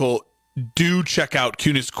vehicle. Do check out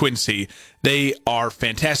Kunis Quincy. They are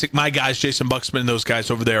fantastic. My guys, Jason Buxman and those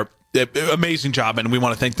guys over there, amazing job, and we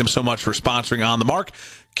want to thank them so much for sponsoring On the Mark.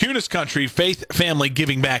 Kunis Country, faith, family,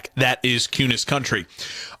 giving back. That is Kunis Country.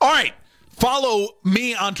 All right. Follow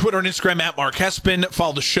me on Twitter and Instagram at Mark Hespin.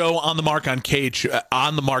 Follow the show On the Mark on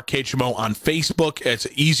the Mark KHMO on Facebook. It's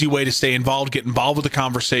an easy way to stay involved, get involved with the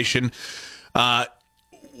conversation.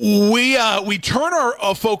 We turn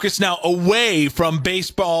our focus now away from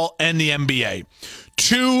baseball and the NBA.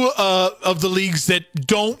 Two of the leagues that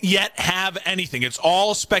don't yet have anything. It's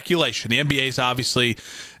all speculation. The NBA is obviously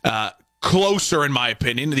closer, in my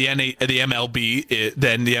opinion, to the MLB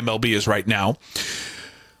than the MLB is right now.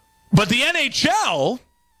 But the NHL,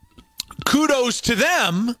 kudos to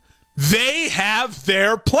them, they have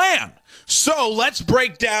their plan. So let's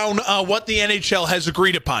break down what the NHL has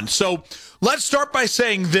agreed upon. So let's start by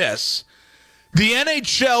saying this. The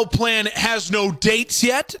NHL plan has no dates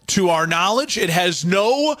yet, to our knowledge. It has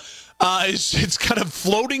no, it's kind of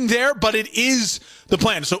floating there, but it is the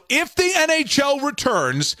plan. So if the NHL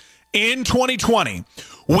returns in 2020,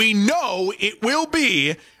 we know it will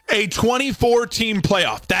be a 24-team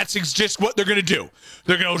playoff. That's just what they're going to do.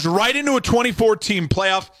 They're going to go right into a 24-team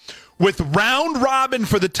playoff with round robin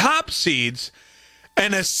for the top seeds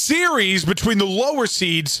and a series between the lower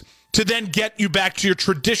seeds to then get you back to your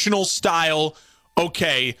traditional style,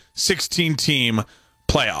 16-team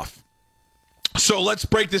playoff. So let's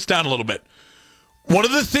break this down a little bit. One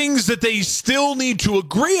of the things that they still need to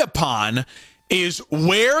agree upon is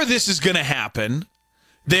where this is going to happen.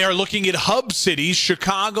 They are looking at hub cities.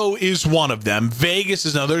 Chicago is one of them. Vegas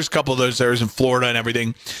is another. There's a couple of those. There's in Florida and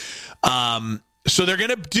everything. So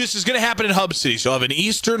this is going to happen in hub cities. So you'll have an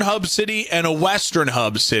eastern hub city and a western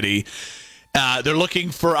hub city. They're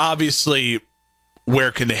looking for, obviously,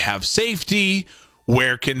 where can they have safety?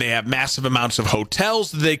 Where can they have massive amounts of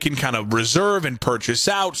hotels that they can kind of reserve and purchase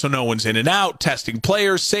out so no one's in and out, testing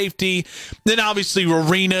players, safety. Then, obviously,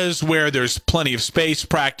 arenas where there's plenty of space,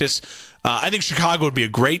 practice. I think Chicago would be a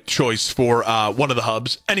great choice for one of the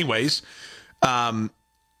hubs. Anyways, and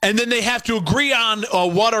then they have to agree on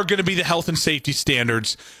what are going to be the health and safety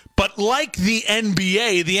standards. But like the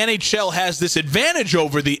NBA, the NHL has this advantage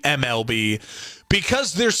over the MLB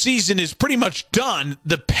because their season is pretty much done.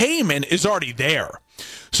 The payment is already there.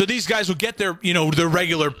 So these guys will get their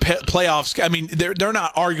regular playoffs. I mean, they're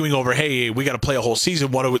not arguing over, hey, we got to play a whole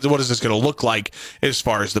season. What is this going to look like as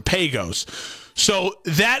far as the pay goes? So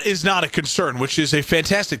that is not a concern, which is a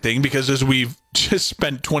fantastic thing because as we've just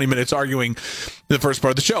spent 20 minutes arguing the first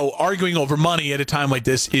part of the show, arguing over money at a time like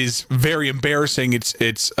this is very embarrassing. It's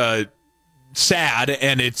sad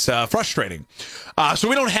and it's frustrating. So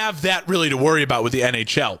we don't have that really to worry about with the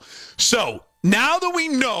NHL. So now that we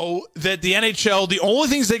know that the NHL, the only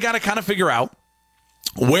things they got to kind of figure out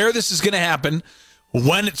where this is going to happen,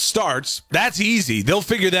 when it starts, that's easy. They'll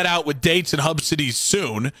figure that out with dates and hub cities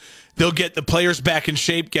soon. They'll get the players back in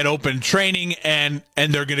shape, get open training, and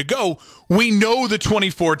they're going to go. We know the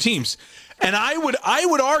 24 teams. And I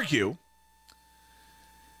would argue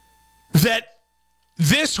that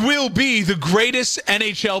this will be the greatest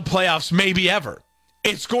NHL playoffs maybe ever.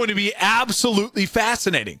 It's going to be absolutely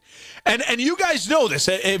fascinating. And you guys know this.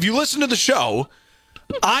 If you listen to the show,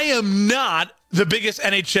 I am not the biggest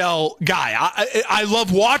NHL guy. I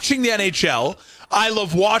love watching the NHL. I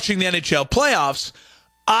love watching the NHL playoffs.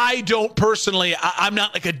 I don't personally, I'm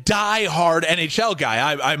not like a die-hard NHL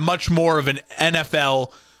guy. I'm much more of an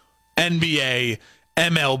NFL, NBA,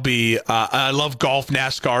 MLB. I love golf,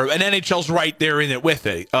 NASCAR, and NHL's right there in it with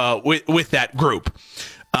that group.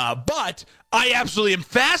 But I absolutely am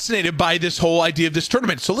fascinated by this whole idea of this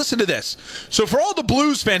tournament. So listen to this. So for all the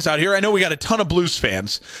Blues fans out here, I know we got a ton of Blues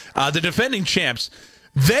fans, the defending champs.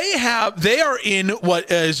 They are in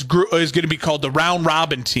what is going to be called the round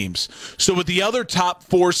robin teams. So with the other top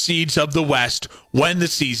 4 seeds of the West when the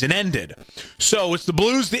season ended. So it's the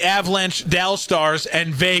Blues, the Avalanche, Dallas Stars,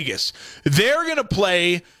 and Vegas. They're going to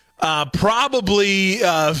play probably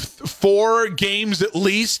 4 games at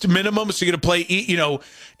least minimum. So you're going to play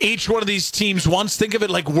each one of these teams once. Think of it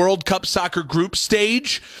like World Cup soccer group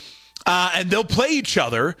stage, and they'll play each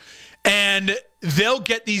other. And they'll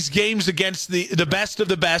get these games against the best of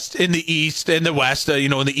the best in the East and the West. In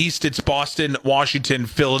the East, it's Boston, Washington,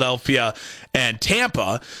 Philadelphia, and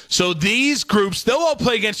Tampa. So these groups, they'll all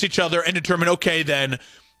play against each other and determine, okay, then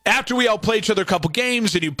after we all play each other a couple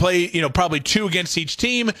games and you play, probably 2 against each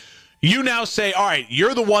team, you now say, all right,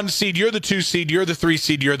 you're the 1 seed, you're the 2 seed, you're the 3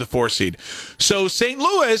 seed, you're the 4 seed. So St.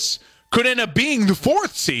 Louis could end up being the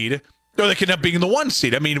 4th seed, or they could end up being the 1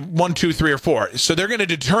 seed. I mean, 1, 2, 3, or 4. So they're going to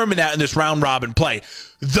determine that in this round robin play.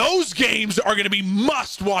 Those games are going to be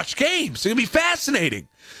must-watch games. They're going to be fascinating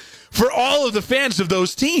for all of the fans of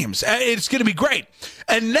those teams. It's going to be great.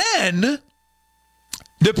 And then,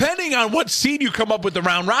 depending on what seed you come up with the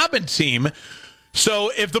round robin team,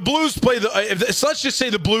 so if the Blues play let's just say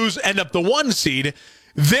the Blues end up the 1 seed,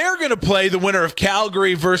 they're going to play the winner of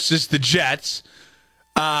Calgary versus the Jets.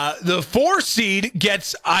 The 4 seed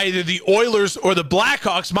gets either the Oilers or the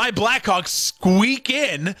Blackhawks. My Blackhawks squeak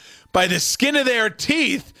in by the skin of their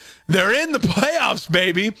teeth. They're in the playoffs,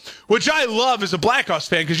 baby, which I love as a Blackhawks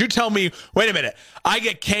fan because you tell me, wait a minute, I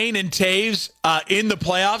get Kane and Taves in the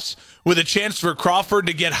playoffs with a chance for Crawford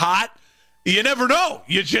to get hot you never know.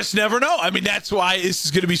 You just never know. I mean, that's why this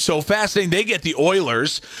is going to be so fascinating. They get the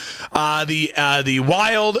Oilers, the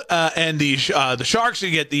Wild, and the Sharks.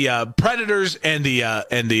 You get the Predators and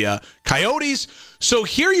the Coyotes. So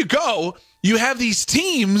here you go. You have these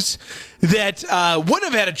teams that wouldn't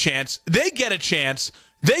have had a chance. They get a chance.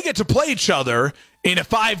 They get to play each other in a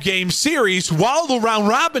 5-game series while the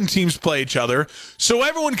round-robin teams play each other. So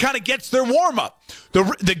everyone kind of gets their warm-up.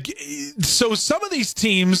 So some of these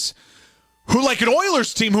teams who, like an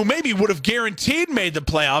Oilers team who maybe would have guaranteed made the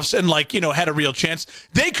playoffs and, had a real chance,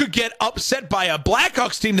 they could get upset by a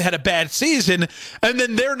Blackhawks team that had a bad season, and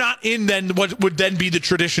then they're not in then what would then be the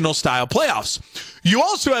traditional style playoffs. You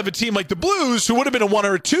also have a team like the Blues who would have been a 1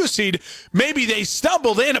 or a 2 seed. Maybe they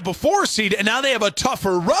stumbled in a 4 seed, and now they have a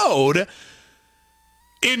tougher road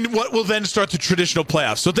in what will then start the traditional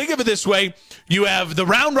playoffs. So think of it this way. You have the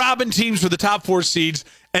round-robin teams for the top 4 seeds,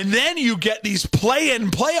 and then you get these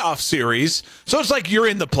play-in playoff series. So it's like you're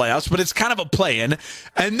in the playoffs, but it's kind of a play-in.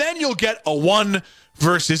 And then you'll get a 1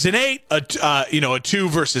 versus an 8, a 2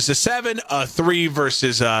 versus a 7, a 3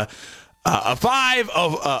 versus a 5,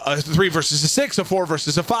 a 3 versus a 6, a 4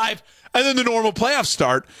 versus a 5, and then the normal playoffs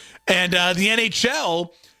start. And the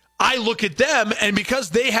NHL, I look at them, and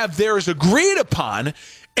because they have theirs agreed upon,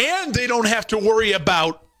 and they don't have to worry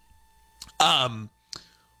about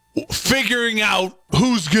figuring out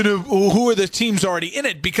who are the teams already in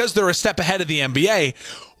it, because they're a step ahead of the NBA.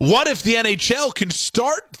 What if the NHL can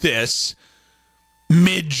start this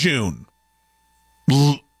mid-June,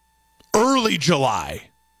 early July?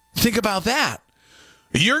 Think about that.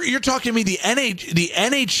 You're talking to me, the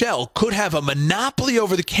NHL could have a monopoly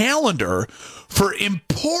over the calendar for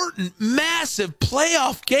important, massive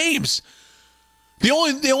playoff games. The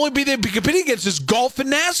only they'd be competing against is golf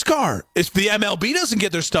and NASCAR. If the MLB doesn't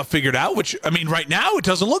get their stuff figured out, which, I mean, right now it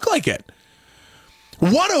doesn't look like it.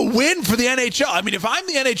 What a win for the NHL. I mean, if I'm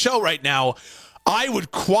the NHL right now, I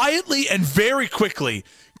would quietly and very quickly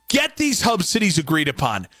get these hub cities agreed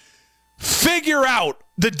upon. Figure out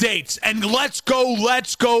the dates and let's go.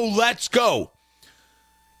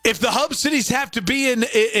 If the hub cities have to be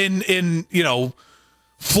in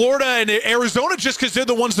Florida and Arizona just because they're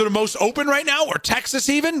the ones that are most open right now, or Texas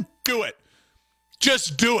even, do it.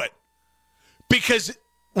 Just do it. Because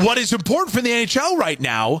what is important for the NHL right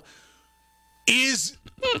now is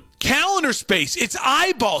calendar space. It's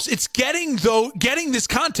eyeballs. It's getting this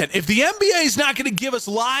content. If the NBA is not going to give us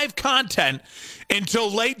live content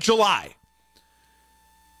until late July,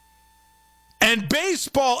 and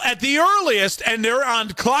baseball at the earliest, and they're on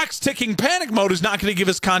clocks ticking panic mode, is not going to give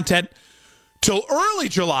us content till early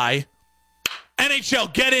July,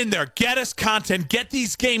 NHL, get in there. Get us content. Get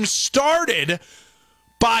these games started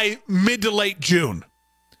by mid to late June.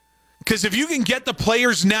 Because if you can get the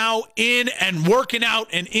players now in and working out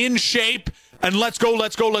and in shape, and let's go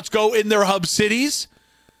in their hub cities,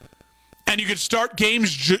 and you can start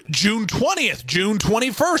games June 20th, June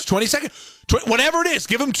 21st, 22nd, whatever it is,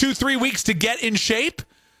 give them 2-3 weeks to get in shape.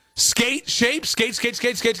 Skate.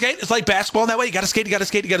 It's like basketball in that way. You got to skate,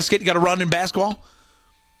 you got to run in basketball.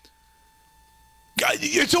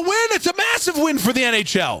 It's a win. It's a massive win for the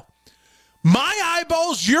NHL. My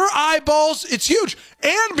eyeballs, your eyeballs, it's huge.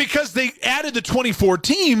 And because they added the 24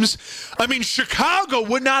 teams, I mean, Chicago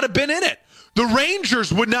would not have been in it. The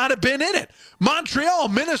Rangers would not have been in it. Montreal,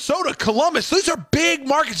 Minnesota, Columbus, these are big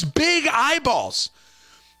markets, big eyeballs.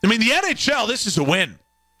 I mean, the NHL, this is a win.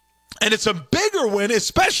 And it's a bigger win,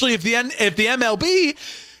 especially if the MLB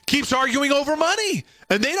keeps arguing over money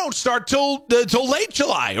and they don't start till late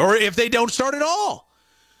July, or if they don't start at all.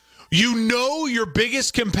 You know your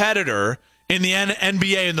biggest competitor in the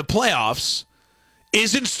NBA in the playoffs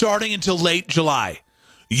isn't starting until late July.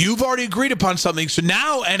 You've already agreed upon something. So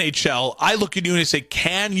now, NHL, I look at you and I say,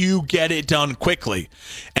 can you get it done quickly?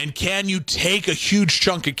 And can you take a huge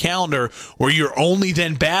chunk of calendar where you're only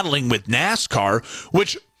then battling with NASCAR,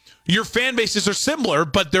 which your fan bases are similar,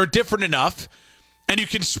 but they're different enough, and you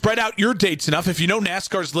can spread out your dates enough. If you know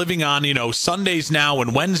NASCAR's living on, Sundays now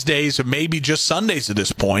and Wednesdays, or maybe just Sundays at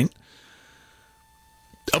this point,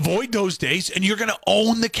 avoid those days, and you're going to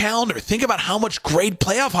own the calendar. Think about how much great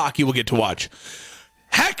playoff hockey we'll get to watch.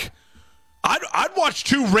 Heck, I'd watch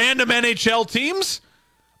 2 random NHL teams.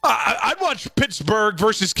 I'd watch Pittsburgh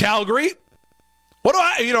versus Calgary. What do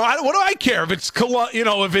I care if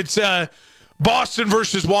it's Boston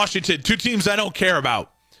versus Washington, 2 teams I don't care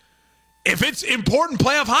about. If it's important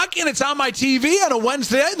playoff hockey and it's on my TV on a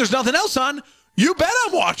Wednesday night and there's nothing else on, you bet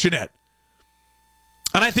I'm watching it.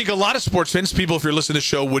 And I think a lot of sports fans, people, if you're listening to the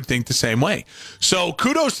show, would think the same way. So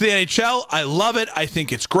kudos to the NHL. I love it. I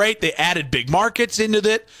think it's great. They added big markets into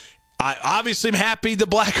it. I obviously am happy the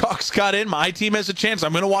Blackhawks got in. My team has a chance.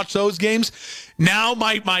 I'm going to watch those games. Now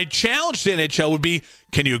my challenge to NHL would be,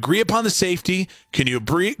 can you agree upon the safety? Can you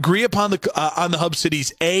agree upon on the hub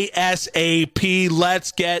cities ASAP?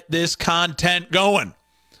 Let's get this content going.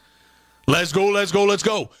 Let's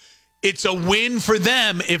go. It's a win for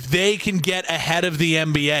them if they can get ahead of the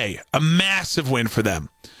NBA. A massive win for them.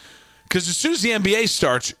 Because as soon as the NBA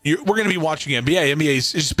starts, we're going to be watching NBA.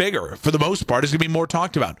 NBA is bigger. For the most part, it's going to be more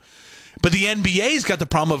talked about. But the NBA's got the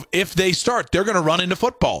problem of if they start, they're going to run into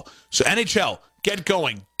football. So NHL, get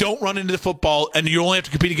going. Don't run into the football, and you only have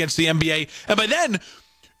to compete against the NBA. And by then,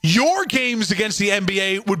 your games against the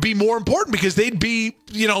NBA would be more important because they'd be,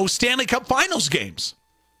 Stanley Cup Finals games.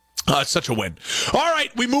 It's such a win. All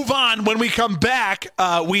right, we move on. When we come back,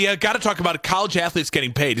 we got to talk about college athletes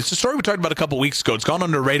getting paid. It's a story we talked about a couple weeks ago. It's gone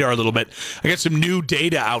under the radar a little bit. I got some new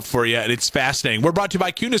data out for you, and it's fascinating. We're brought to you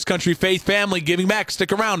by Kunis Country Faith Family Giving Back.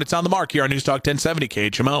 Stick around. It's on the mark here on News Talk 1070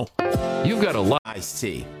 KHMO. You've got a lot.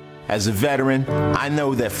 Ice-T. As a veteran, I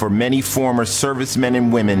know that for many former servicemen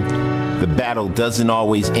and women, the battle doesn't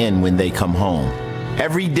always end when they come home.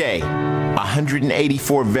 Every day,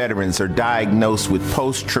 184 veterans are diagnosed with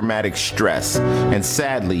post-traumatic stress, and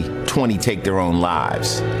sadly, 20 take their own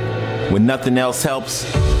lives. When nothing else helps,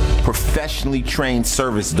 professionally trained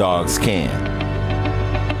service dogs can.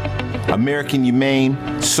 American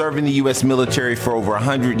Humane, serving the U.S. military for over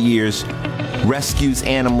 100 years, rescues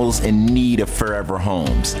animals in need of forever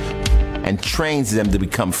homes and trains them to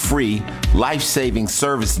become free, life-saving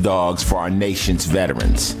service dogs for our nation's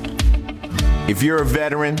veterans. If you're a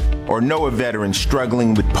veteran or know a veteran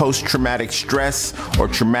struggling with post-traumatic stress or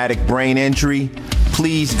traumatic brain injury,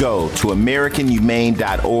 please go to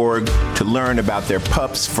AmericanHumane.org to learn about their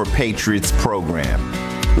Pups for Patriots program.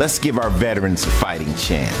 Let's give our veterans a fighting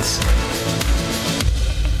chance.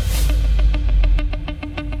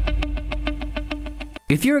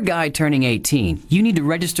 If you're a guy turning 18, you need to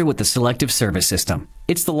register with the Selective Service System.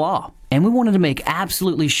 It's the law, and we wanted to make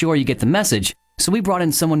absolutely sure you get the message, so we brought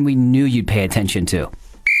in someone we knew you'd pay attention to.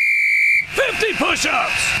 50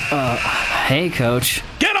 push-ups! Hey, Coach.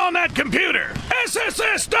 Get on that computer!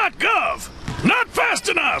 SSS.gov! Not fast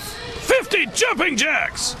enough! 50 jumping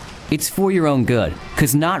jacks! It's for your own good,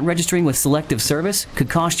 because not registering with Selective Service could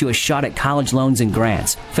cost you a shot at college loans and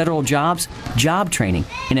grants, federal jobs, job training,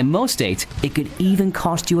 and in most states, it could even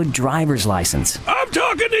cost you a driver's license. I'm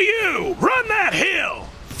talking to you! Run that hill!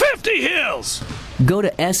 50 hills! Go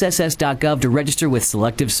to SSS.gov to register with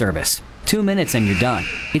Selective Service. 2 minutes and you're done.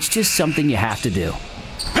 It's just something you have to do.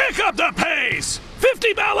 Pick up the pace!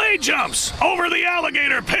 50 ballet jumps over the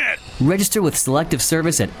alligator pit! Register with Selective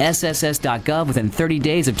Service at SSS.gov within 30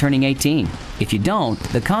 days of turning 18. If you don't,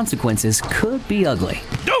 the consequences could be ugly.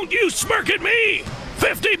 Don't you smirk at me!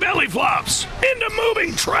 50 belly flops into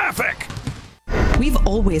moving traffic! We've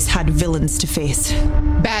always had villains to face.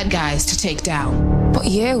 Bad guys to take down. But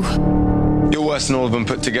you... You're worse than all of them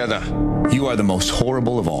put together. You are the most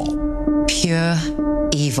horrible of all. Pure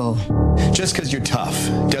evil. Just because you're tough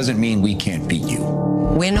doesn't mean we can't beat you.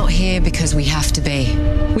 We're not here because we have to be.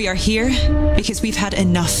 We are here because we've had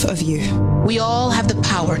enough of you. We all have the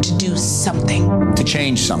power to do something. To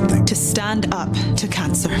change something. To stand up to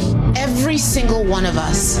cancer. Every single one of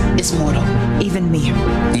us is mortal. Even me.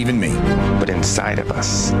 Even me. But inside of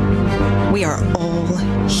us, we are all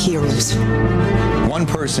heroes. One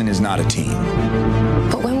person is not a team.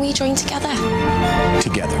 But when we join together,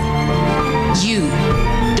 you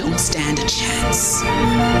don't stand a chance.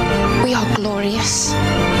 We are glorious.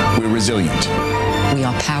 We're resilient. We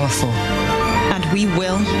are powerful. And we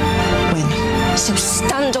will win. So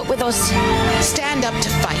stand up with us. Stand up to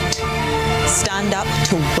fight. Stand up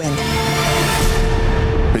to win.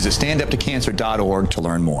 Visit standuptocancer.org to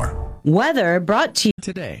learn more. Weather brought to you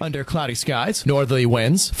today. Under cloudy skies, northerly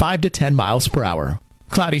winds 5 to 10 miles per hour.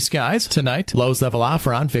 Cloudy skies tonight, lows level off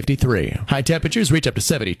around 53. High temperatures reach up to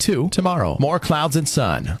 72 tomorrow. More clouds and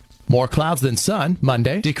sun. More clouds than sun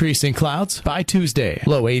Monday, decreasing clouds by Tuesday.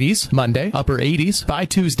 Low 80s Monday, upper 80s by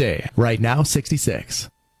Tuesday. Right now 66.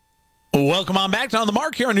 Welcome on back to On the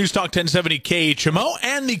Mark here on News Talk 1070 KHMO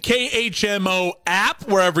and the KHMO app,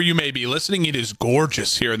 wherever you may be listening. It is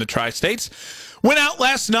gorgeous here in the Tri-States. Went out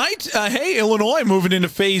last night. Hey, Illinois moving into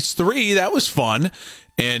phase 3. That was fun.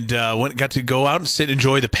 And got to go out and sit,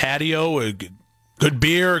 enjoy the patio, good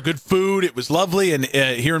beer, good food. It was lovely. And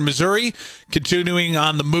here in Missouri, continuing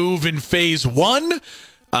on the move in phase 1.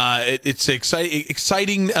 It's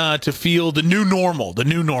exciting to feel the new normal. The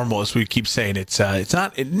new normal, as we keep saying,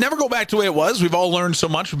 it never go back to the way it was. We've all learned so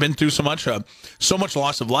much. We've been through so much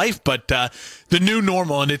loss of life. But the new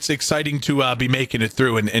normal, and it's exciting to be making it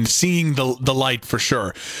through and seeing the light for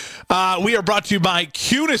sure. We are brought to you by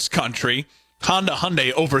Kunes Country. Honda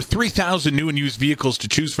Hyundai, over 3,000 new and used vehicles to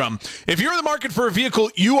choose from. If you're in the market for a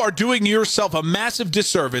vehicle, you are doing yourself a massive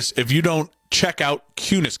disservice if you don't check out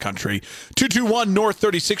Kunes Country. 221 North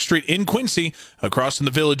 36th Street in Quincy, across from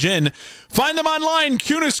the Village Inn. Find them online,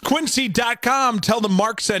 CunesQuincy.com. Tell them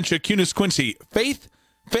Mark sent you. Kunes Quincy, faith,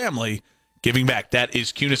 family, giving back. That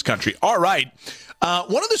is Kunes Country. All right.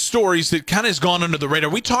 One of the stories that kind of has gone under the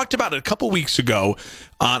radar, we talked about it a couple weeks ago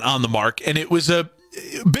on the Mark, and it was a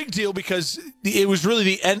big deal because it was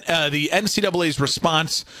really the NCAA's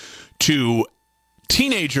response to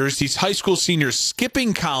teenagers, these high school seniors,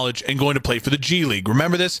 skipping college and going to play for the G League.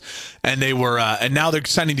 Remember this? And they were, and now they're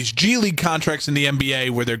signing these G League contracts in the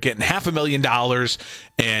NBA where they're getting $500,000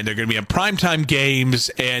 and they're going to be in primetime games,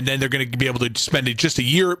 and then they're going to be able to spend just a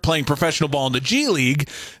year playing professional ball in the G League,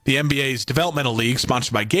 the NBA's developmental league,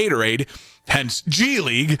 sponsored by Gatorade. Hence G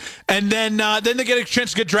League, and then they get a chance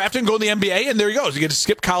to get drafted and go in the NBA, and there you go. You get to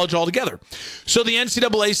skip college altogether. So the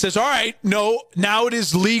NCAA says, all right, no, now it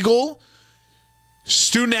is legal.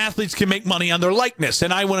 Student athletes can make money on their likeness.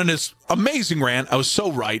 And I went on this amazing rant. I was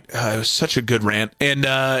so right. It was such a good rant. And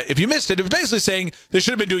if you missed it, it was basically saying they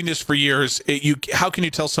should have been doing this for years. How can you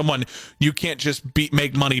tell someone you can't just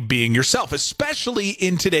make money being yourself, especially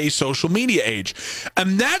in today's social media age?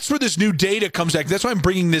 And that's where this new data comes back. That's why I'm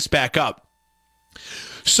bringing this back up.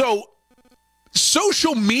 So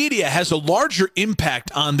social media has a larger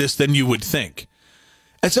impact on this than you would think.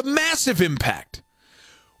 It's a massive impact.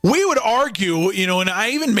 We would argue, and I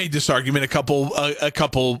even made this argument a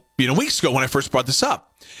couple weeks ago when I first brought this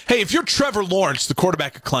up. Hey, if you're Trevor Lawrence, the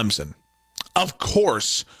quarterback of Clemson, of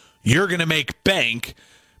course you're going to make bank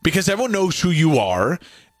because everyone knows who you are.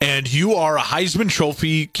 And you are a Heisman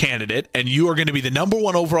Trophy candidate, and you are going to be the number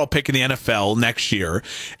 1 overall pick in the NFL next year.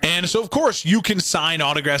 And so, of course, you can sign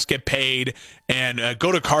autographs, get paid, and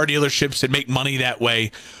go to car dealerships and make money that way.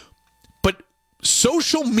 But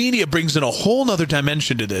social media brings in a whole other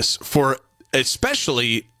dimension to this for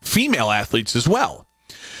especially female athletes as well.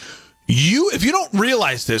 If you don't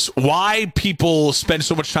realize this, why people spend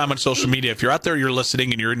so much time on social media, if you're out there, you're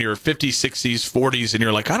listening, and you're in your 50s, 60s, 40s, and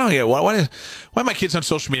you're like, I don't get why are my kids on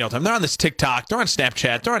social media all the time? They're on this TikTok, they're on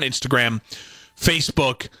Snapchat, they're on Instagram,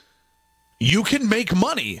 Facebook. You can make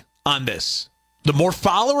money on this. The more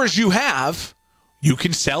followers you have, you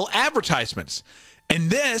can sell advertisements. And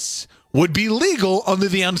this would be legal under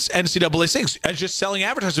the NCAA things. As just selling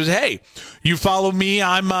advertisements. Hey, you follow me,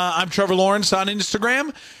 I'm Trevor Lawrence on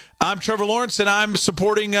Instagram. I'm Trevor Lawrence, and I'm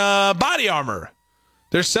supporting Body Armor.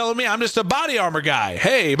 They're selling me. I'm just a Body Armor guy.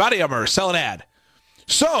 Hey, Body Armor, sell an ad.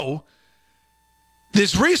 So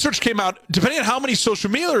this research came out, depending on how many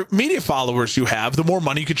social media followers you have, the more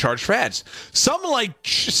money you can charge for ads. Someone like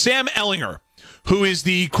Sam Ehlinger, who is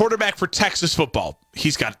the quarterback for Texas football.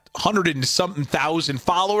 He's got 100 and something thousand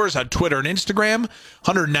followers on Twitter and Instagram,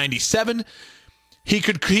 197. He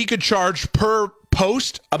could charge per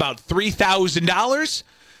post about $3,000.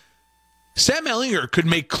 Sam Ehlinger could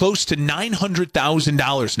make close to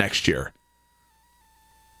 $900,000 next year.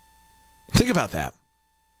 Think about that.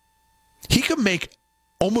 He could make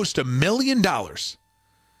almost $1 million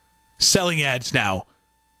selling ads now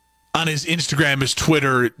on his Instagram, his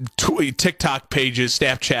Twitter, TikTok pages,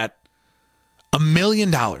 Snapchat. $1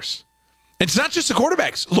 million. And it's not just the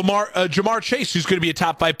quarterbacks. Jamar Chase, who's going to be a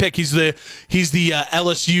top 5 pick. He's the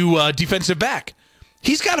LSU defensive back.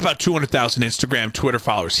 He's got about 200,000 Instagram, Twitter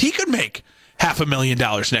followers. He could make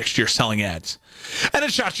 $500,000 next year selling ads. And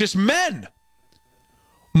it's not just men.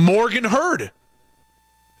 Morgan Hurd,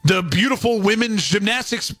 the beautiful women's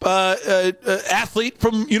gymnastics athlete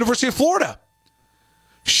from University of Florida.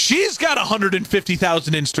 She's got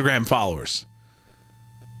 150,000 Instagram followers.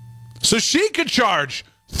 So she could charge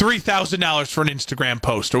 $3,000 for an Instagram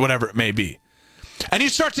post or whatever it may be. And you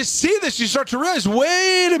start to see this, you start to realize,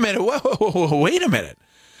 wait a minute, wait a minute.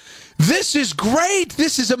 This is great.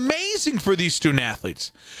 This is amazing for these student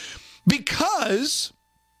athletes. Because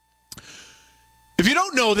if you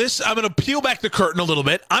don't know this, I'm going to peel back the curtain a little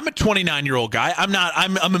bit. I'm a 29-year-old guy. I'm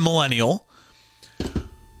a millennial.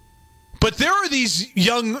 But there are these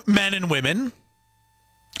young men and women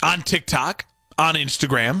on TikTok, on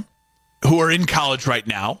Instagram, who are in college right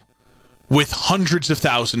now with hundreds of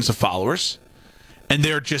thousands of followers. And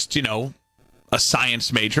they're just, a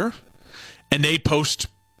science major. And they post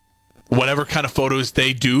whatever kind of photos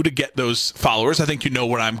they do to get those followers. I think you know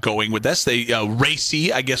where I'm going with this. They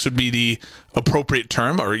racy, I guess, would be the appropriate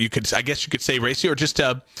term, or you could say racy, or just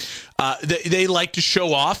they like to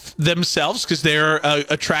show off themselves because they're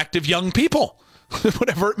attractive young people.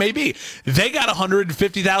 Whatever it may be. They got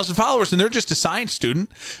 150,000 followers, and they're just a science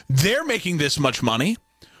student. They're making this much money.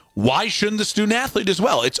 Why shouldn't the student athlete as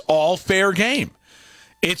well? It's all fair game.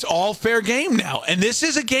 It's all fair game now. And this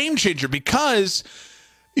is a game changer because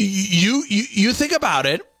you think about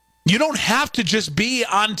it. You don't have to just be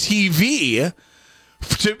on TV.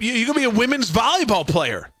 You can be a women's volleyball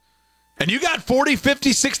player. And you got 40,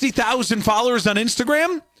 50, 60,000 followers on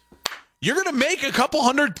Instagram. You're going to make a couple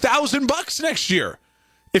 $100,000 next year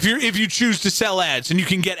if you choose to sell ads and you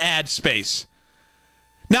can get ad space.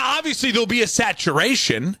 Now, obviously, there'll be a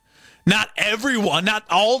saturation. Not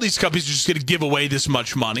all these companies are just going to give away this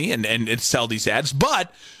much money and sell these ads,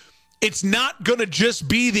 but it's not going to just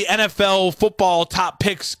be the NFL football top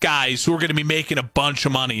picks guys who are going to be making a bunch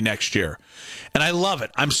of money next year. And I love it.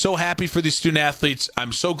 I'm so happy for these student athletes.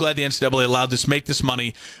 I'm so glad the NCAA allowed this, make this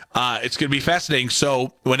money. It's going to be fascinating.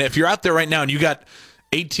 So if you're out there right now and you got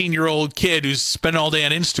 18-year-old kid who's spending all day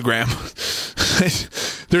on Instagram,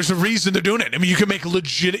 there's a reason they're doing it. I mean, you can make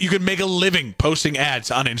a living posting ads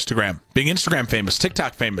on Instagram, being Instagram famous,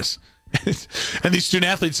 TikTok famous. And these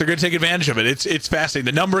student athletes are going to take advantage of it. It's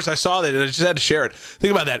fascinating. The numbers I saw, that I just had to share it.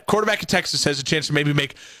 Think about that. Quarterback of Texas has a chance to maybe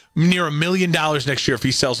make near $1 million next year if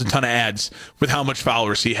he sells a ton of ads with how much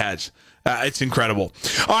followers he has. It's incredible.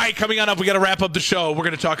 All right, coming on up, we got to wrap up the show. We're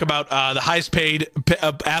going to talk about the highest paid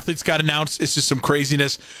athletes got announced. It's just some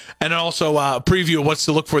craziness. And also a preview of what's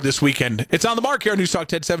to look for this weekend. It's On the Mark here on News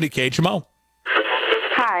Talk 1070 KHMO.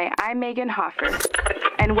 Hi, I'm Megan Hoffer,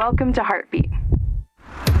 and welcome to Heartbeat.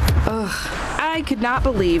 I could not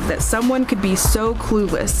believe that someone could be so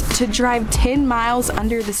clueless to drive 10 miles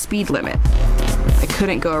under the speed limit. I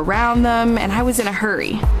couldn't go around them, and I was in a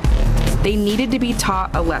hurry. They needed to be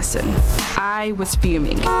taught a lesson. I was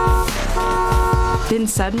fuming. Then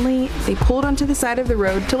suddenly, they pulled onto the side of the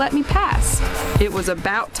road to let me pass. It was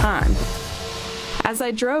about time. As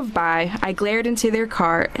I drove by, I glared into their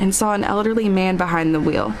car and saw an elderly man behind the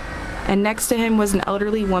wheel. And next to him was an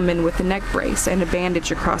elderly woman with a neck brace and a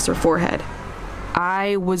bandage across her forehead.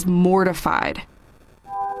 I was mortified.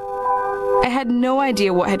 I had no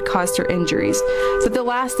idea what had caused her injuries, but the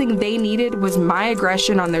last thing they needed was my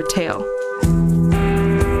aggression on their tail.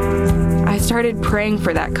 I started praying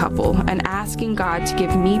for that couple and asking God to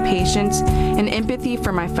give me patience and empathy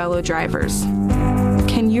for my fellow drivers.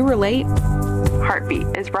 Can you relate? Heartbeat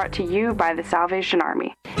is brought to you by the Salvation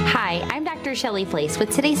Army. Hi, I'm Dr. Shelley Flace with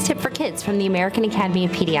today's tip for kids from the American Academy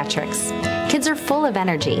of Pediatrics. Kids are full of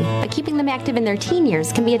energy, but keeping them active in their teen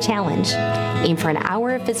years can be a challenge. Aim for an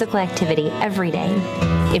hour of physical activity every day.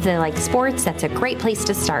 If they like sports, that's a great place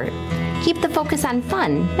to start. Keep the focus on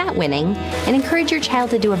fun, not winning, and encourage your child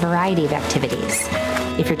to do a variety of activities.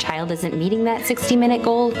 If your child isn't meeting that 60-minute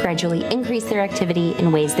goal, gradually increase their activity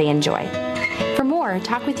in ways they enjoy. For more,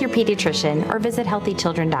 talk with your pediatrician or visit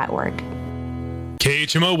healthychildren.org.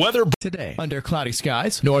 KHMO weather today. Under cloudy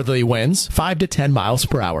skies, northerly winds 5 to 10 miles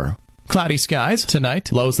per hour. Cloudy skies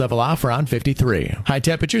tonight, lows level off around 53. High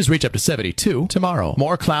temperatures reach up to 72 tomorrow.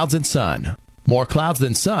 More clouds and sun. More clouds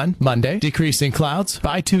than sun Monday, decreasing clouds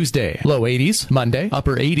by Tuesday. Low 80s Monday,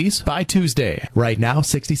 upper 80s by Tuesday. Right now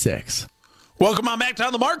 66. Welcome on back to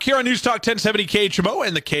On the Mark here on News Talk 1070 KHMO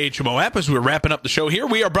and the KHMO app. As we're wrapping up the show here,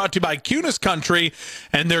 we are brought to you by Kunes Country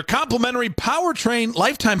and their complimentary powertrain,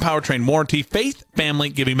 lifetime powertrain warranty, faith, family,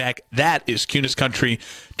 giving back. That is Kunes Country.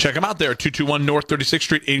 Check them out there, 221 North 36th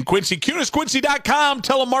Street in Quincy. KunesQuincy.com.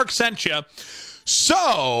 Tell them Mark sent you.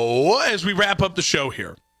 So, as we wrap up the show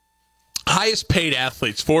here, highest paid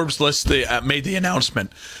athletes. Forbes made the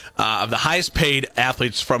announcement of the highest paid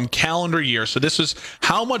athletes from calendar year. So this is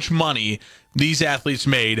how much money these athletes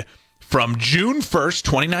made from June 1st,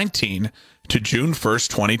 2019 to June 1st,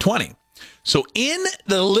 2020. So in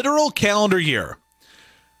the literal calendar year,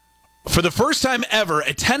 for the first time ever,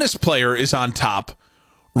 a tennis player is on top.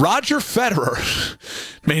 Roger Federer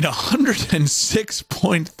made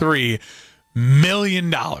 $106.3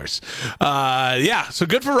 million. So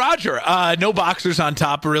good for Roger. No boxers on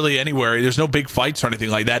top really anywhere. There's no big fights or anything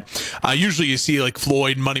like that. Usually you see like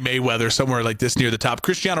Floyd, Money Mayweather, somewhere like this near the top.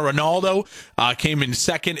 Cristiano Ronaldo came in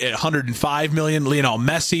second at $105 million. Lionel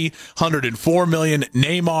Messi, $104 million.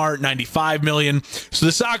 Neymar, $95 million. So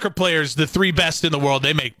the soccer players, the three best in the world,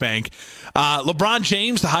 they make bank. LeBron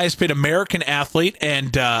James, the highest paid American athlete,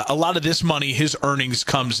 and a lot of this money, his earnings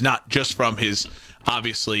comes not just from his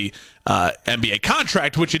obviously, NBA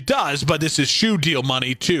contract, which it does, but this is shoe deal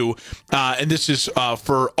money too. And this is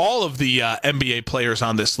for all of the NBA players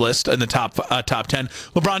on this list in the top 10.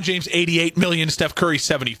 LeBron James, $88 million. Steph Curry,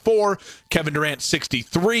 $74. Kevin Durant,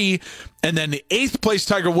 $63. And then the 8th place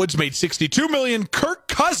Tiger Woods made $62 million. Kirk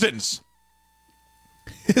Cousins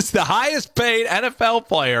is the highest paid NFL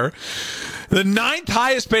player, the 9th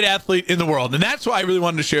highest paid athlete in the world. And that's why I really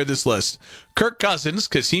wanted to share this list. Kirk Cousins,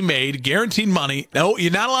 because he made guaranteed money. No,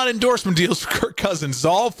 you're not a lot of endorsement deals for Kirk Cousins. It's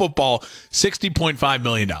all football, $60.5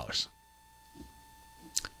 million.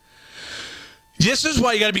 This is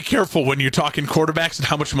why you got to be careful when you're talking quarterbacks and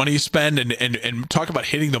how much money you spend and talk about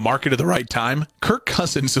hitting the market at the right time. Kirk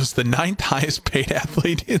Cousins was the 9th highest paid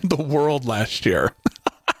athlete in the world last year.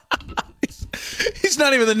 He's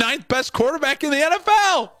not even the 9th best quarterback in the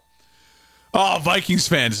NFL. Oh, Vikings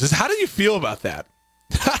fans, how do you feel about that?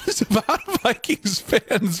 How do Vikings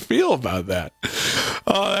fans feel about that?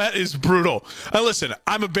 Oh, that is brutal. Listen,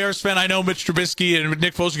 I'm a Bears fan. I know Mitch Trubisky and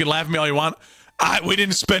Nick Foles, you can laugh at me all you want. We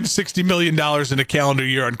didn't spend $60 million in a calendar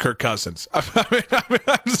year on Kirk Cousins. I'm sorry.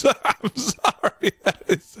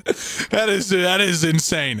 That is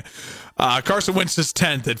insane. Carson Wentz is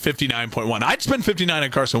 10th at 59.1. I'd spend 59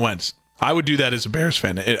 on Carson Wentz. I would do that as a Bears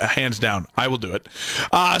fan, hands down. I will do it.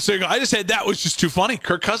 So you go. I just said that was just too funny.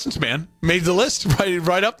 Kirk Cousins, man, made the list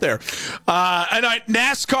right up there. And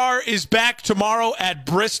NASCAR is back tomorrow at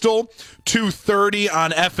Bristol, 2:30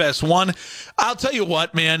 on FS1. I'll tell you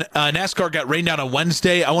what, man. NASCAR got rained out on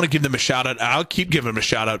Wednesday. I want to give them a shout out. I'll keep giving them a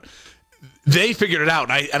shout out. They figured it out,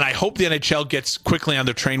 and I hope the NHL gets quickly on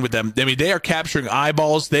their train with them. I mean, they are capturing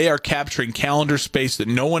eyeballs. They are capturing calendar space that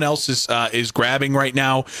no one else is grabbing right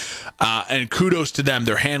now. And kudos to them.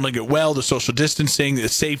 They're handling it well. The social distancing, the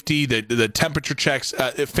safety, the temperature checks.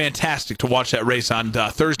 Fantastic to watch that race on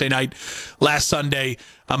Thursday night. Last Sunday,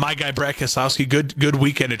 my guy Brad Keselowski, good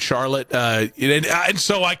weekend at Charlotte. And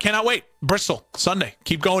so I cannot wait. Bristol, Sunday.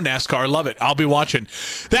 Keep going, NASCAR. Love it. I'll be watching.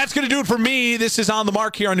 That's going to do it for me. This is On the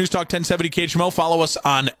Mark here on News Talk 1070 KHMO. Follow us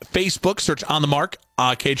on Facebook. Search On the Mark,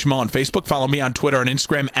 KHMO on Facebook. Follow me on Twitter and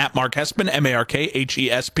Instagram at Mark Hespen,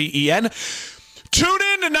 MarkHespen. Tune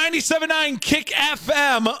in to 97.9 Kick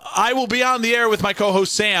FM. I will be on the air with my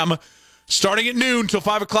co-host Sam starting at noon till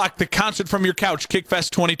 5 o'clock. The concert from your couch,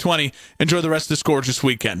 Kickfest 2020. Enjoy the rest of this gorgeous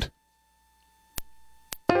weekend.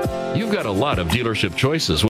 You've got a lot of dealership choices.